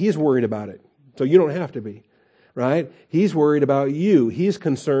you. He's worried about it. So you don't have to be, right? He's worried about you. He's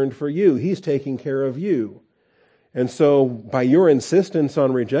concerned for you. He's taking care of you. And so by your insistence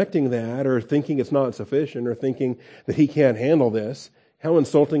on rejecting that or thinking it's not sufficient or thinking that He can't handle this, how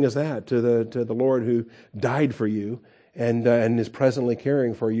insulting is that to the Lord who died for you and is presently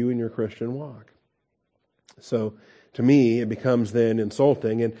caring for you in your Christian walk? So to me, it becomes then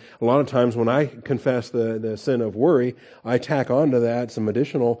insulting. And a lot of times when I confess the sin of worry, I tack onto that some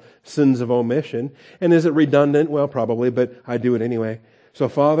additional sins of omission. And is it redundant? Well, probably, but I do it anyway. So,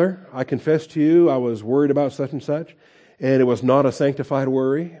 Father, I confess to you I was worried about such and such, and it was not a sanctified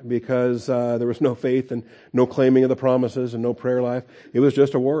worry because there was no faith and no claiming of the promises and no prayer life. It was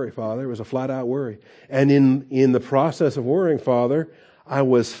just a worry, Father. It was a flat-out worry. And in the process of worrying, Father, I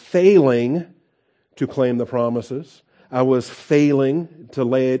was failing to claim the promises. I was failing to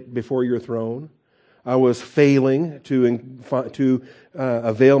lay it before your throne. I was failing to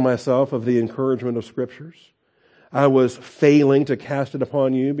avail myself of the encouragement of Scriptures. I was failing to cast it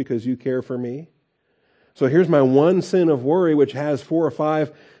upon you because you care for me. So here's my one sin of worry, which has 4 or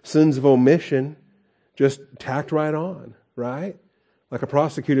 5 sins of omission just tacked right on, right? Like a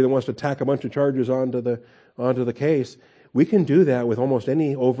prosecutor that wants to tack a bunch of charges onto the case. We can do that with almost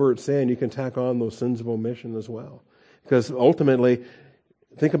any overt sin. You can tack on those sins of omission as well. Because ultimately,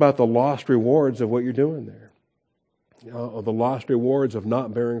 think about the lost rewards of what you're doing there. The lost rewards of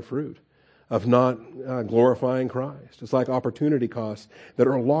not bearing fruit, of not glorifying Christ. It's like opportunity costs that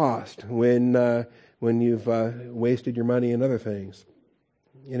are lost when you've wasted your money in other things,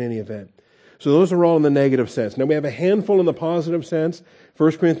 in any event. So those are all in the negative sense. Now we have a handful in the positive sense.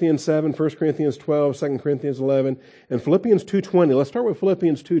 1 Corinthians 7, 1 Corinthians 12, 2 Corinthians 11, and Philippians 2:20. Let's start with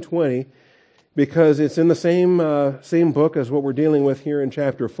Philippians 2:20 because it's in the same book as what we're dealing with here in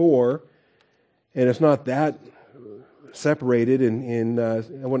chapter 4, and it's not that separated in I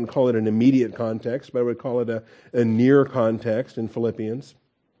wouldn't call it an immediate context, but I would call it a near context in Philippians.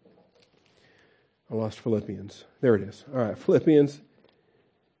 I lost Philippians. There it is. All right, Philippians.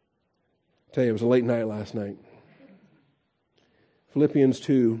 I tell you, it was a late night last night. Philippians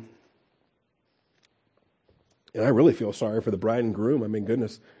 2. And I really feel sorry for the bride and groom. I mean,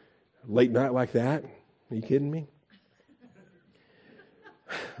 goodness, late night like that? Are you kidding me?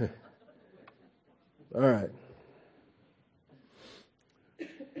 All right.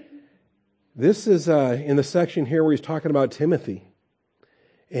 This is in the section here where he's talking about Timothy.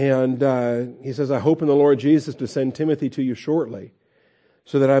 And he says, I hope in the Lord Jesus to send Timothy to you shortly,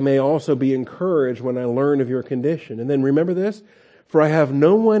 so that I may also be encouraged when I learn of your condition. And then remember this, for I have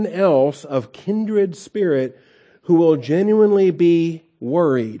no one else of kindred spirit who will genuinely be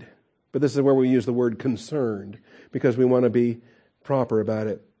worried. But this is where we use the word concerned, because we want to be proper about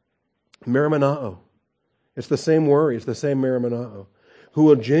it. Marimanao. It's the same worry, it's the same marimanao. Who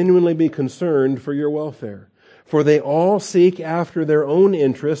will genuinely be concerned for your welfare. For they all seek after their own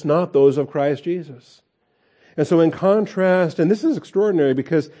interests, not those of Christ Jesus. And so in contrast, and this is extraordinary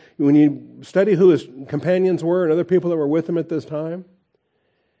because when you study who his companions were and other people that were with him at this time,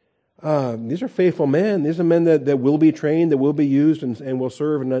 these are faithful men. These are men that will be trained, that will be used and will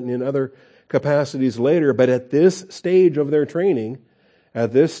serve in other capacities later. But at this stage of their training,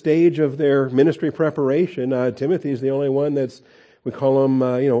 at this stage of their ministry preparation, Timothy is the only one that's, we call him,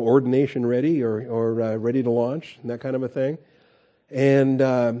 ordination ready or ready to launch, and that kind of a thing.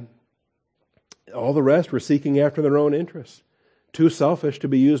 And all the rest were seeking after their own interests. Too selfish to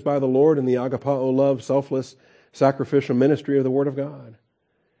be used by the Lord in the agapao love, selfless, sacrificial ministry of the Word of God.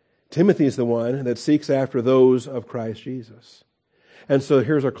 Timothy is the one that seeks after those of Christ Jesus. And so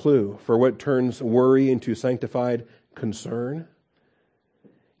here's a clue for what turns worry into sanctified concern.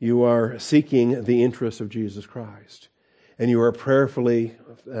 You are seeking the interests of Jesus Christ. And you are prayerfully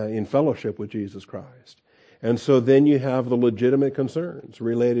in fellowship with Jesus Christ. And so then you have the legitimate concerns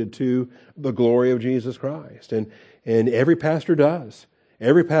related to the glory of Jesus Christ. And every pastor does.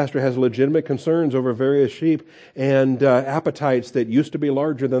 Every pastor has legitimate concerns over various sheep and appetites that used to be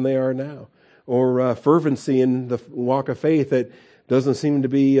larger than they are now. Or fervency in the walk of faith that doesn't seem to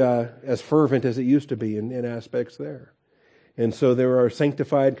be as fervent as it used to be in aspects there. And so there are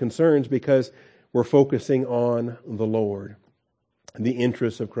sanctified concerns because we're focusing on the Lord, the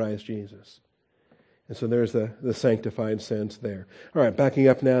interests of Christ Jesus. And so there's the sanctified sense there. All right, backing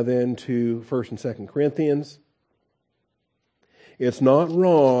up now then to 1 and 2 Corinthians. It's not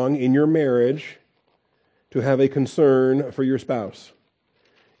wrong in your marriage to have a concern for your spouse.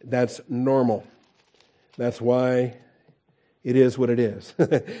 That's normal. That's why it is what it is.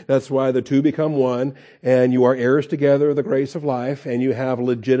 That's why the two become one, and you are heirs together of the grace of life, and you have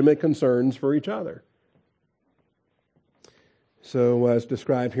legitimate concerns for each other. So as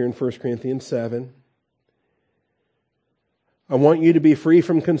described here in 1 Corinthians 7, I want you to be free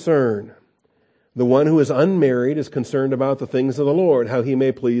from concern. The one who is unmarried is concerned about the things of the Lord, how he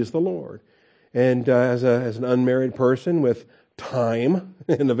may please the Lord. And as an unmarried person with time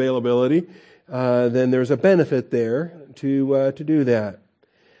and availability, then there's a benefit there to do that.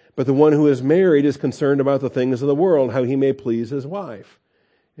 But the one who is married is concerned about the things of the world, how he may please his wife.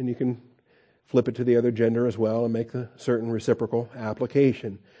 And you can flip it to the other gender as well and make a certain reciprocal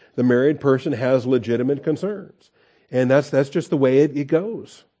application. The married person has legitimate concerns. And that's just the way it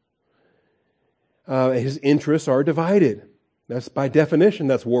goes. His interests are divided. That's by definition,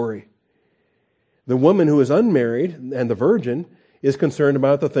 that's worry. The woman who is unmarried and the virgin is concerned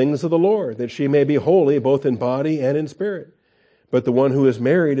about the things of the Lord, that she may be holy both in body and in spirit. But the one who is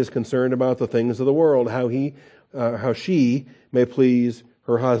married is concerned about the things of the world, how she may please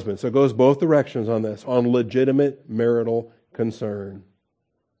her husband. So it goes both directions on this, on legitimate marital concern.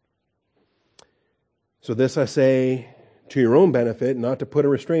 So this I say to your own benefit, not to put a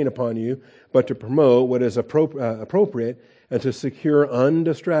restraint upon you, but to promote what is appropriate and to secure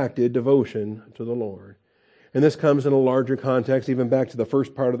undistracted devotion to the Lord. And this comes in a larger context, even back to the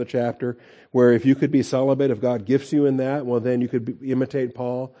first part of the chapter, where if you could be celibate, if God gifts you in that, well, then you could imitate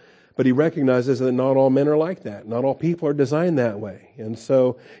Paul. But he recognizes that not all men are like that. Not all people are designed that way. And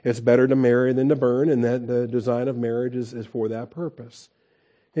so it's better to marry than to burn, and that the design of marriage is for that purpose.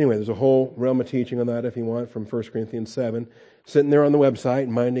 Anyway, there's a whole realm of teaching on that if you want from 1 Corinthians 7. Sitting there on the website,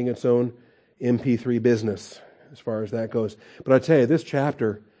 minding its own MP3 business as far as that goes. But I tell you, this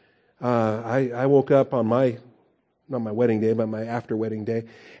chapter, I woke up on not my wedding day, but my after wedding day,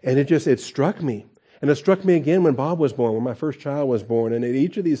 and it struck me. And it struck me again when Bob was born, when my first child was born. And at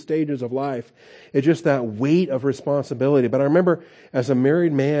each of these stages of life, it's just that weight of responsibility. But I remember as a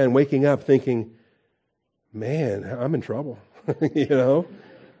married man waking up thinking, man, I'm in trouble.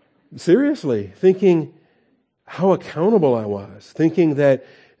 Seriously, thinking how accountable I was, thinking that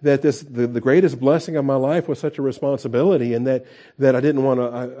the greatest blessing of my life was such a responsibility, and that I didn't want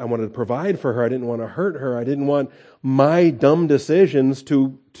to. I wanted to provide for her. I didn't want to hurt her. I didn't want my dumb decisions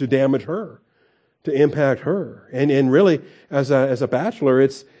to damage her, to impact her. And really, as a bachelor,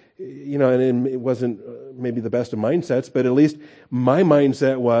 it's and it wasn't maybe the best of mindsets, but at least my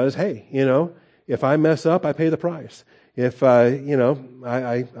mindset was, hey, if I mess up, I pay the price. If I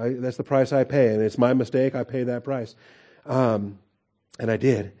that's the price I pay, and it's my mistake, I pay that price. And I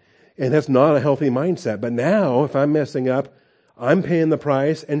did. And that's not a healthy mindset. But now, if I'm messing up, I'm paying the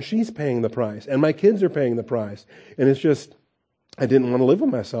price, and she's paying the price, and my kids are paying the price. And it's just, I didn't want to live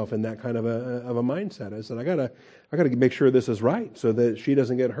with myself in that kind of a mindset. I said, I gotta make sure this is right, so that she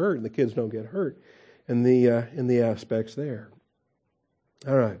doesn't get hurt and the kids don't get hurt in the aspects there.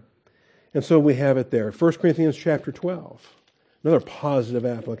 All right. And so we have it there. 1 Corinthians chapter 12. Another positive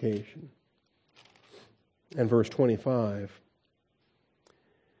application. And verse 25.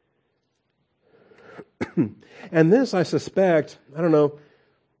 And this, I suspect, I don't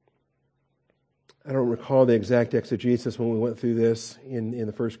recall the exact exegesis when we went through this in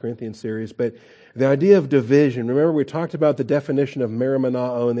the 1 Corinthians series, but the idea of division. Remember, we talked about the definition of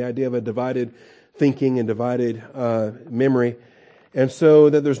merimenao and the idea of a divided thinking and divided memory. And so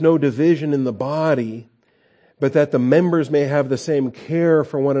that there's no division in the body, but that the members may have the same care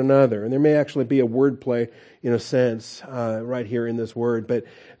for one another. And there may actually be a wordplay, in a sense, right here in this word. But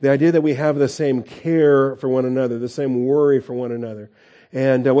the idea that we have the same care for one another, the same worry for one another.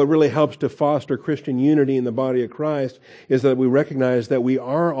 And what really helps to foster Christian unity in the body of Christ is that we recognize that we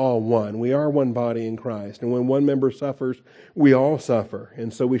are all one. We are one body in Christ. And when one member suffers, we all suffer.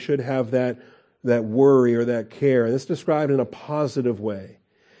 And so we should have that worry or that care. And it's described in a positive way.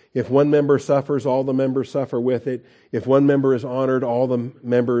 If one member suffers, all the members suffer with it. If one member is honored, all the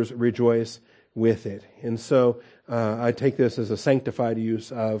members rejoice with it. And so I take this as a sanctified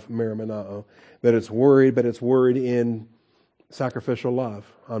use of merimenao, that it's worried, but it's worried in sacrificial love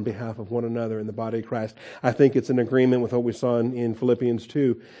on behalf of one another in the body of Christ. I think it's in agreement with what we saw in Philippians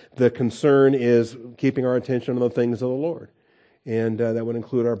 2. The concern is keeping our attention on the things of the Lord. And that would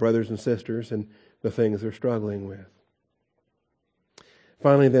include our brothers and sisters and the things they're struggling with.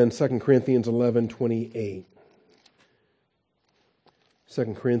 Finally then, 2 Corinthians 11:28.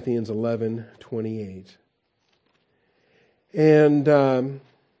 2 Corinthians 11:28. And,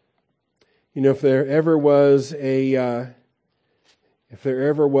 if there ever was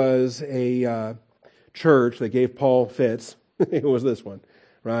a church that gave Paul fits, it was this one,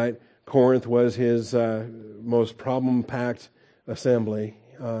 right? Corinth was his most problem-packed assembly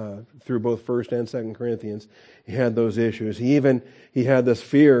through both 1st and 2nd Corinthians. He had those issues. He had this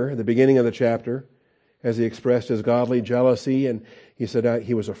fear at the beginning of the chapter as he expressed his godly jealousy, and he said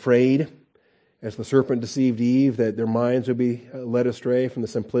he was afraid, as the serpent deceived Eve, that their minds would be led astray from the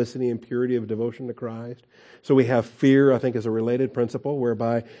simplicity and purity of devotion to Christ. So we have fear, I think, as a related principle,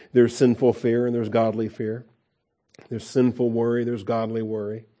 whereby there's sinful fear and there's godly fear. There's sinful worry, there's godly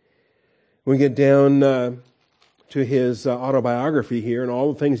worry. We get down to his autobiography here and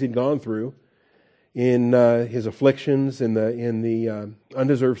all the things he'd gone through in his afflictions, in the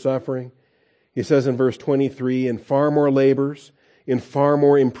undeserved suffering. He says in verse 23, in far more labors, in far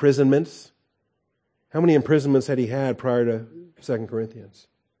more imprisonments. How many imprisonments had he had prior to 2 Corinthians?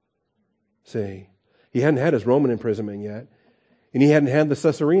 See, he hadn't had his Roman imprisonment yet, and he hadn't had the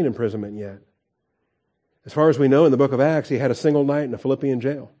Caesarean imprisonment yet. As far as we know in the book of Acts, he had a single night in a Philippian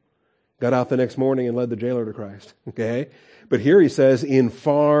jail. Got out the next morning and led the jailer to Christ. Okay? But here he says, in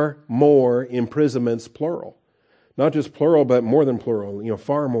far more imprisonments, plural. Not just plural, but more than plural.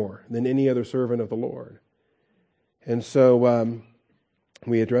 Far more than any other servant of the Lord. And so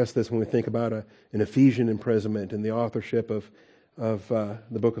we address this when we think about an Ephesian imprisonment and the authorship of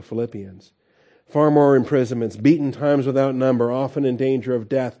the book of Philippians. Far more imprisonments, beaten times without number, often in danger of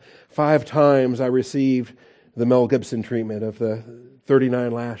death. 5 times I received the Mel Gibson treatment of the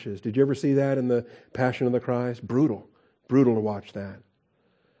 39 lashes. Did you ever see that in the Passion of the Christ? Brutal to watch that.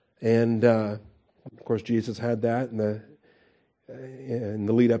 And of course, Jesus had that in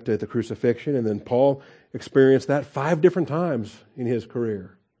the lead up to the crucifixion, and then Paul experienced that 5 different times in his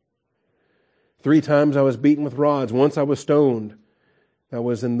career. 3 times I was beaten with rods. Once I was stoned. That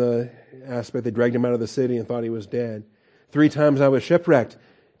was in the aspect they dragged him out of the city and thought he was dead. 3 times I was shipwrecked.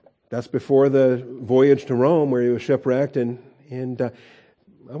 That's before the voyage to Rome where he was shipwrecked, and I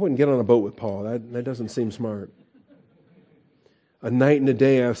wouldn't get on a boat with Paul. That doesn't seem smart. A night and a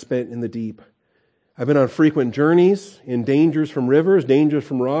day I've spent in the deep. I've been on frequent journeys, in dangers from rivers, dangers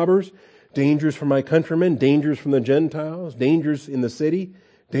from robbers, dangers from my countrymen, dangers from the Gentiles, dangers in the city,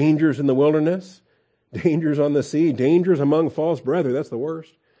 dangers in the wilderness, dangers on the sea, dangers among false brethren. That's the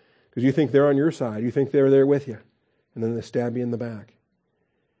worst. Because you think they're on your side. You think they're there with you. And then they stab you in the back.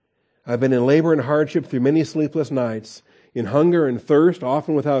 I've been in labor and hardship through many sleepless nights, in hunger and thirst,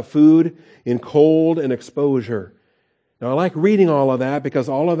 often without food, in cold and exposure. Now I like reading all of that because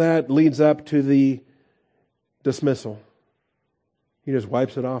all of that leads up to the dismissal. He just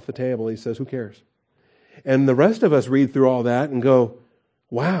wipes it off the table. He says, who cares? And the rest of us read through all that and go,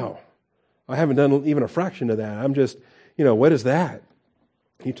 wow, I haven't done even a fraction of that. I'm just, what is that?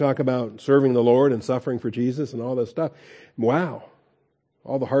 You talk about serving the Lord and suffering for Jesus and all this stuff. Wow,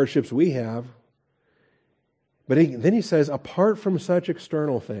 all the hardships we have. But then he says, apart from such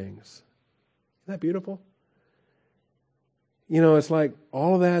external things. Isn't that beautiful? It's like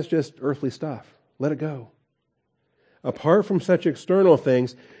all of that's just earthly stuff. Let it go. Apart from such external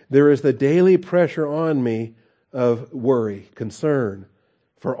things, there is the daily pressure on me of worry, concern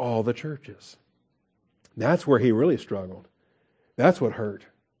for all the churches. That's where he really struggled. That's what hurt.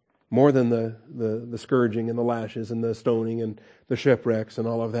 More than the scourging and the lashes and the stoning and the shipwrecks and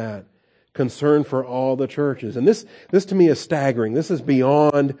all of that. Concern for all the churches. And this to me is staggering. This is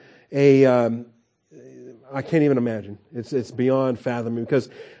beyond I can't even imagine. It's beyond fathoming because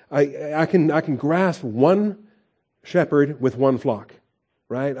I can grasp one shepherd with one flock,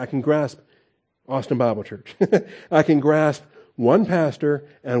 right? I can grasp Austin Bible Church. I can grasp one pastor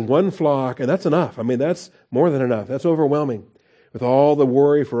and one flock, and that's enough. I mean, that's more than enough. That's overwhelming. With all the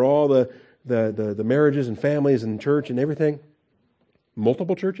worry for all the marriages and families and church and everything.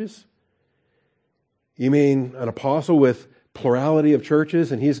 Multiple churches? You mean an apostle with plurality of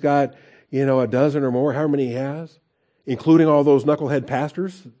churches and he's got, a dozen or more, however many he has, including all those knucklehead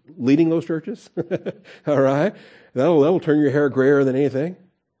pastors leading those churches? All right? That'll turn your hair grayer than anything.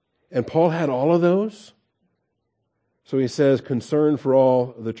 And Paul had all of those. So he says, concern for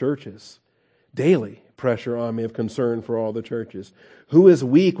all the churches. daily pressure on me of concern for all the churches. Who is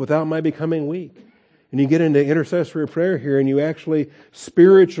weak without my becoming weak? And you get into intercessory prayer here, and you actually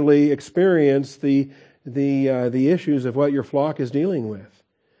spiritually experience the issues of what your flock is dealing with.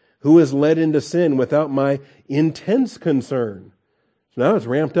 Who is led into sin without my intense concern? So now it's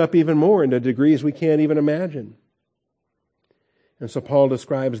ramped up even more into degrees we can't even imagine. And so Paul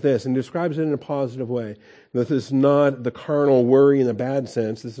describes this, and describes it in a positive way. This is not the carnal worry in the bad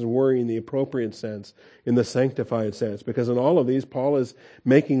sense. This is worry in the appropriate sense, in the sanctified sense. Because in all of these, Paul is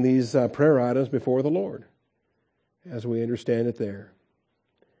making these prayer items before the Lord, as we understand it there.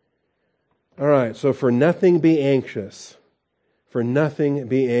 All right, so for nothing be anxious. For nothing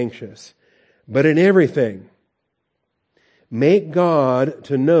be anxious. But in everything, make God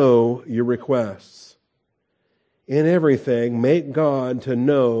to know your requests. In everything, make God to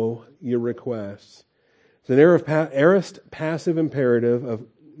know your requests. It's an aorist passive imperative of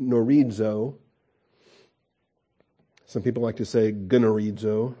norizo. Some people like to say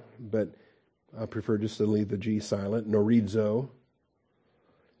gonorizo, but I prefer just to leave the G silent. Norizo.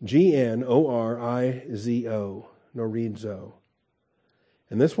 Gnorizo. Norizo.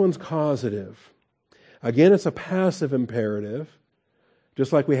 And this one's causative. Again, it's a passive imperative.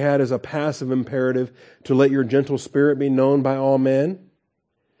 Just like we had as a passive imperative to let your gentle spirit be known by all men,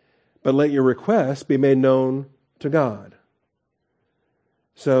 but let your requests be made known to God.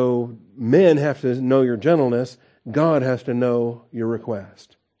 So men have to know your gentleness. God has to know your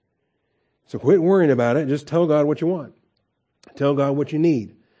request. So quit worrying about it. Just tell God what you want. Tell God what you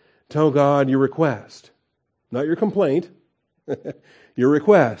need. Tell God your request. Not your complaint. Your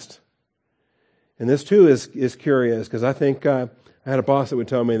request. And this too is curious, because I think I had a boss that would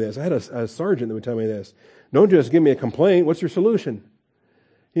tell me this. I had a sergeant that would tell me this. Don't just give me a complaint. What's your solution?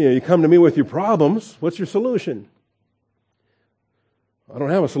 You come to me with your problems. What's your solution? I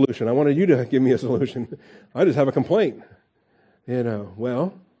don't have a solution. I wanted you to give me a solution. I just have a complaint.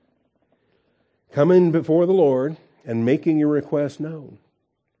 Well, coming before the Lord and making your request known.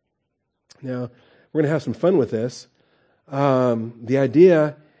 Now, we're going to have some fun with this. The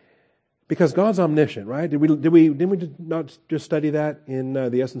idea... Because God's omniscient, right? Didn't we not just study that in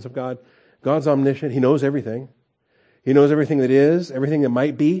the essence of God? God's omniscient. He knows everything. He knows everything that is, everything that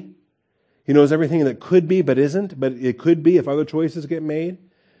might be. He knows everything that could be but isn't, but it could be if other choices get made.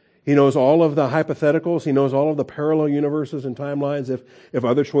 He knows all of the hypotheticals. He knows all of the parallel universes and timelines if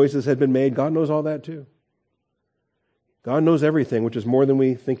other choices had been made. God knows all that too. God knows everything, which is more than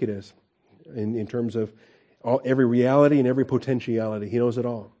we think it is in terms of every reality and every potentiality. He knows it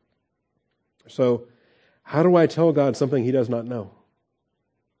all. So, how do I tell God something He does not know?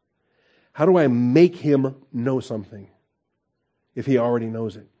 How do I make Him know something if He already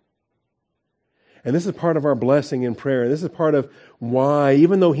knows it? And this is part of our blessing in prayer. This is part of why,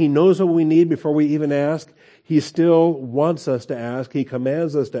 even though He knows what we need before we even ask, He still wants us to ask. He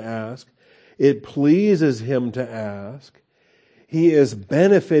commands us to ask. It pleases Him to ask. He is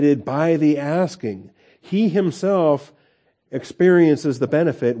benefited by the asking. He Himself experiences the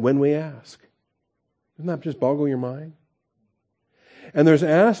benefit when we ask. Doesn't that just boggle your mind? And there's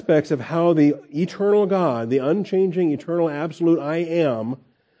aspects of how the eternal God, the unchanging, eternal, absolute I Am,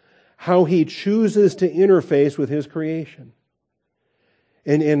 how He chooses to interface with His creation.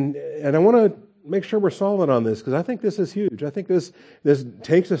 And I want to make sure we're solid on this, because I think this is huge. I think this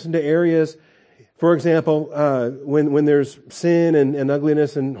takes us into areas, for example, when there's sin and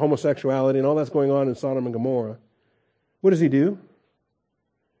ugliness and homosexuality and all that's going on in Sodom and Gomorrah, what does He do?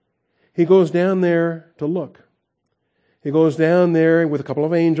 He goes down there to look. He goes down there with a couple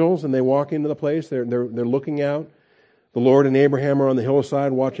of angels, and they walk into the place. They're looking out. The Lord and Abraham are on the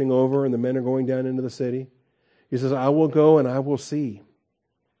hillside watching over, and the men are going down into the city. He says, I will go and I will see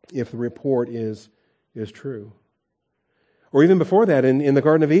if the report is true. Or even before that, in the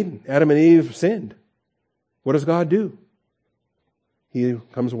Garden of Eden, Adam and Eve sinned. What does God do? He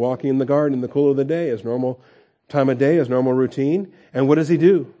comes walking in the garden in the cool of the day, as normal time of day, as normal routine. And what does He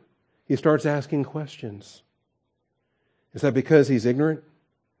do? He starts asking questions. Is that because He's ignorant?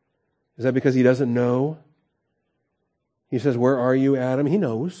 Is that because He doesn't know? He says, where are you, Adam? He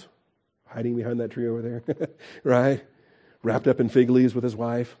knows. Hiding behind that tree over there, right? Wrapped up in fig leaves with his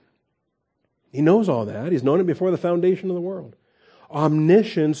wife. He knows all that. He's known it before the foundation of the world.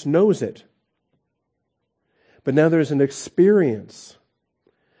 Omniscience knows it. But now there's an experience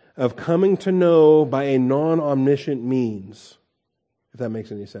of coming to know by a non-omniscient means, if that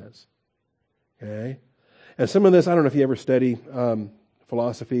makes any sense. Okay? And some of this, I don't know if you ever study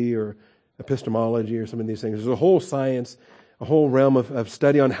philosophy or epistemology or some of these things. There's a whole science, a whole realm of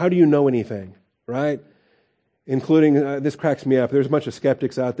study on how do you know anything, right? including, this cracks me up, there's a bunch of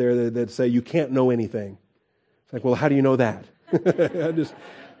skeptics out there that say you can't know anything. It's like, well, how do you know that?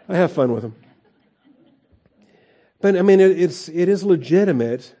 I have fun with them. But I mean, it is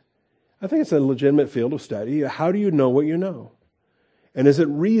legitimate. I think it's a legitimate field of study. How do you know what you know? And is it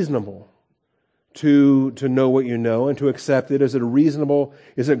reasonable to know what you know and to accept it? Is it reasonable?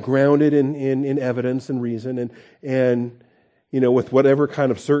 Is it grounded in evidence and reason? And with whatever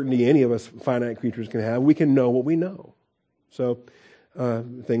kind of certainty any of us finite creatures can have, we can know what we know. So,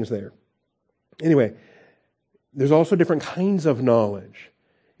 things there. Anyway, there's also different kinds of knowledge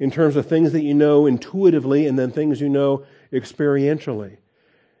in terms of things that you know intuitively and then things you know experientially.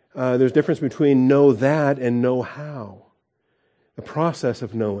 There's difference between know that and know how. The process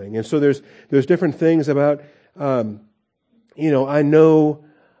of knowing. And so there's different things about, I know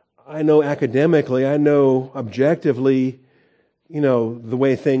academically, I know objectively, the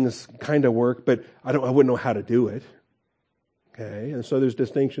way things kind of work, but I wouldn't know how to do it. Okay, and so there's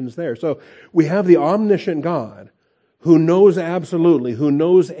distinctions there. So we have the omniscient God who knows absolutely, who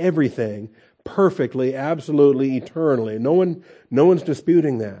knows everything perfectly, absolutely, eternally. No one's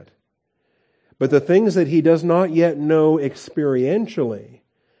disputing that. But the things that he does not yet know experientially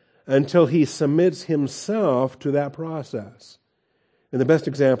until he submits himself to that process. And the best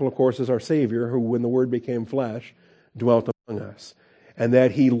example, of course, is our Savior, who, when the Word became flesh, dwelt among us. And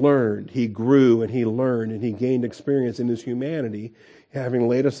that he learned, he grew, and he learned, and he gained experience in his humanity. Having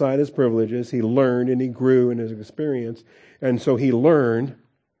laid aside his privileges, he learned and he grew in his experience. And so he learned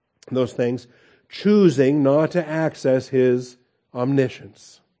those things, choosing not to access his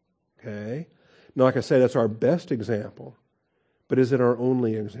omniscience. Okay? Now, like I say, that's our best example, but is it our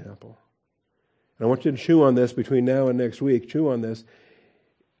only example? And I want you to chew on this between now and next week. Chew on this.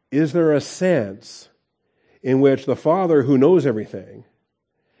 Is there a sense in which the Father who knows everything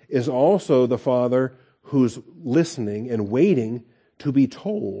is also the Father who's listening and waiting to be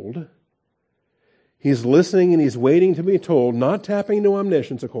told? He's listening and he's waiting to be told, not tapping into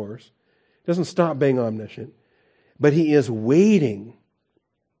omniscience, of course. He doesn't stop being omniscient. But he is waiting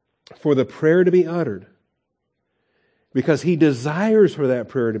for the prayer to be uttered, because he desires for that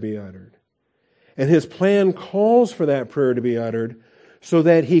prayer to be uttered. And his plan calls for that prayer to be uttered so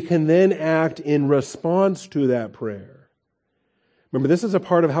that he can then act in response to that prayer. Remember, this is a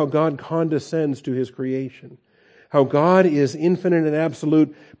part of how God condescends to his creation. How God is infinite and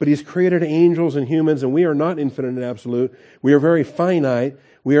absolute, but he's created angels and humans, and we are not infinite and absolute. We are very finite.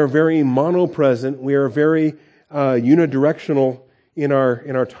 We are very monopresent. We are very unidirectional in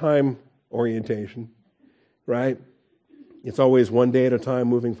our time orientation, right? It's always one day at a time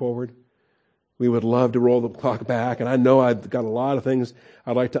moving forward. We would love to roll the clock back, and I know I've got a lot of things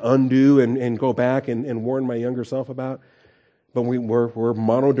I'd like to undo and go back and warn my younger self about, but we're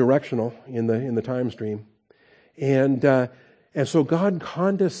monodirectional in the time stream. And so God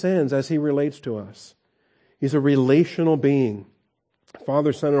condescends as he relates to us. He's a relational being.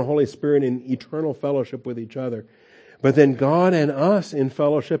 Father, Son, and Holy Spirit in eternal fellowship with each other. But then God and us in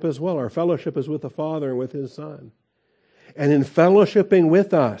fellowship as well. Our fellowship is with the Father and with his Son. And in fellowshipping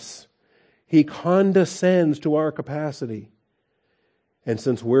with us, he condescends to our capacity. And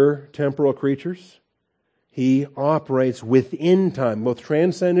since we're temporal creatures, he operates within time, both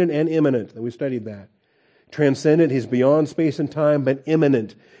transcendent and immanent. We studied that. Transcendent, he's beyond space and time, but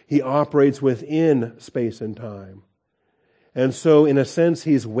immanent. He operates within space and time. And so, in a sense,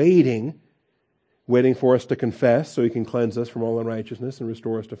 he's waiting for us to confess so he can cleanse us from all unrighteousness and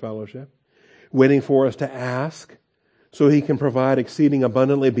restore us to fellowship. Waiting for us to ask so he can provide exceeding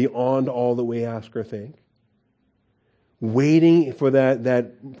abundantly beyond all that we ask or think. Waiting for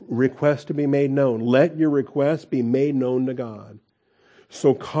that request to be made known. Let your request be made known to God.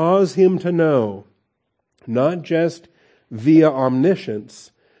 So cause him to know, not just via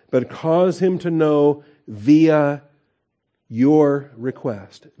omniscience, but cause him to know via your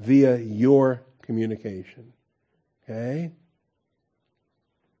request, via your communication. Okay?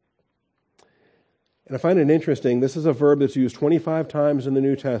 And I find it interesting, this is a verb that's used 25 times in the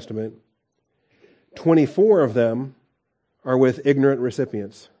New Testament. 24 of them are with ignorant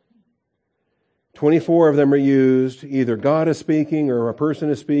recipients. 24 of them are used, either God is speaking, or a person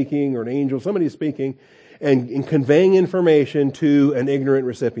is speaking, or an angel, somebody is speaking, and conveying information to an ignorant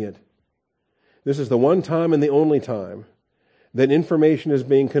recipient. This is the one time and the only time that information is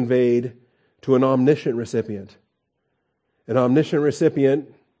being conveyed to an omniscient recipient. An omniscient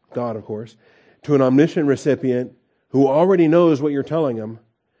recipient, God of course, to an omniscient recipient who already knows what you're telling him,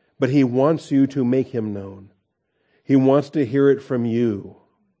 but he wants you to make him known. He wants to hear it from you.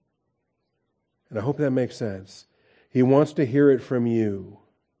 And I hope that makes sense. He wants to hear it from you.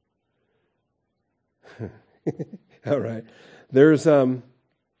 All right. There's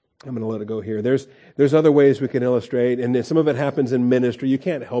I'm going to let it go here. There's other ways we can illustrate, and some of it happens in ministry. You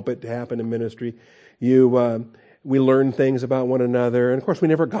can't help it to happen in ministry. We learn things about one another, and of course we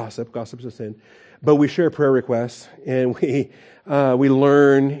never gossip. Gossip's a sin, but we share prayer requests, and we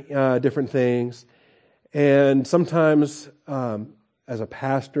learn different things. And sometimes, as a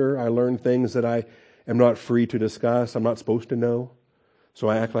pastor, I learn things that I am not free to discuss. I'm not supposed to know, so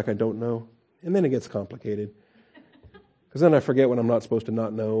I act like I don't know, and then it gets complicated. Because then I forget what I'm not supposed to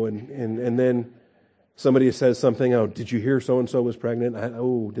not know, and then somebody says something. Oh, did you hear so and so was pregnant?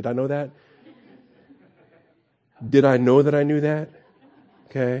 Did I know that? Did I know that I knew that?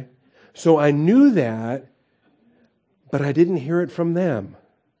 Okay, so I knew that, but I didn't hear it from them.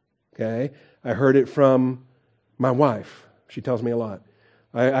 Okay, I heard it from my wife. She tells me a lot.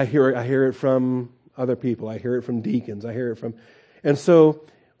 I hear it from other people. I hear it from deacons. I hear it from, and so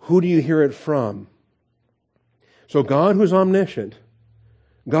who do you hear it from? So God, who's omniscient,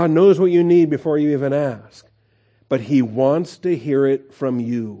 God knows what you need before you even ask. But He wants to hear it from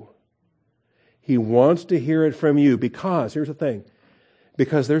you. He wants to hear it from you because, here's the thing,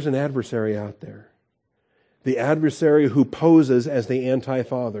 because there's an adversary out there. The adversary who poses as the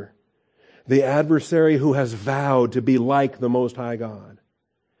anti-father. The adversary who has vowed to be like the Most High God.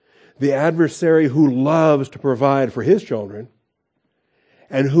 The adversary who loves to provide for his children,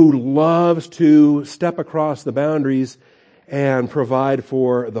 and who loves to step across the boundaries and provide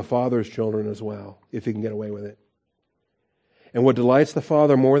for the Father's children as well, if he can get away with it. And what delights the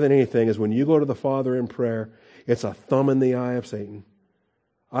Father more than anything is when you go to the Father in prayer, it's a thumb in the eye of Satan.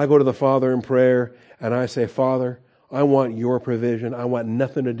 I go to the Father in prayer and I say, Father, I want your provision. I want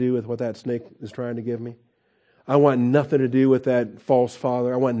nothing to do with what that snake is trying to give me. I want nothing to do with that false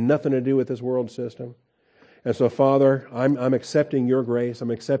father. I want nothing to do with this world system. And so, Father, I'm accepting your grace. I'm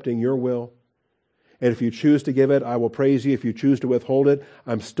accepting your will. And if you choose to give it, I will praise you. If you choose to withhold it,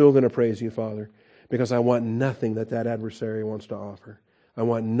 I'm still going to praise you, Father, because I want nothing that adversary wants to offer. I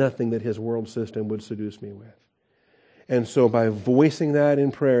want nothing that his world system would seduce me with. And so by voicing that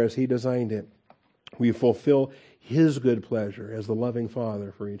in prayer as he designed it, we fulfill his good pleasure as the loving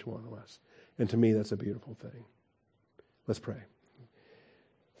Father for each one of us. And to me, that's a beautiful thing. Let's pray.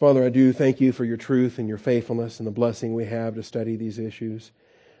 Father, I do thank you for your truth and your faithfulness and the blessing we have to study these issues.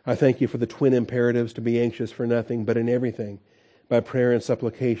 I thank you for the twin imperatives to be anxious for nothing, but in everything, by prayer and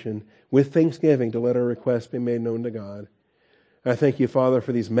supplication, with thanksgiving to let our requests be made known to God. I thank you, Father,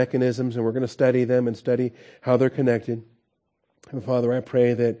 for these mechanisms, and we're going to study them and study how they're connected. And Father, I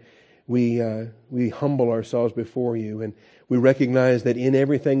pray that we humble ourselves before you, and we recognize that in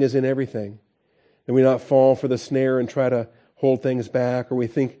everything is in everything, and we not fall for the snare and try to hold things back, or we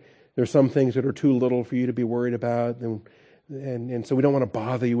think there's some things that are too little for you to be worried about, and so we don't want to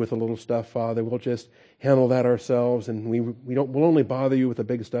bother you with the little stuff, Father. We'll just handle that ourselves, and we'll only bother you with the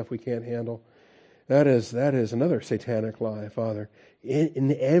big stuff we can't handle. That is another satanic lie, Father.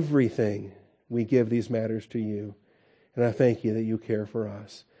 In everything, we give these matters to you, and I thank you that you care for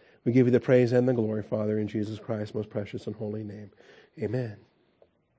us. We give you the praise and the glory, Father, in Jesus Christ's most precious and holy name. Amen.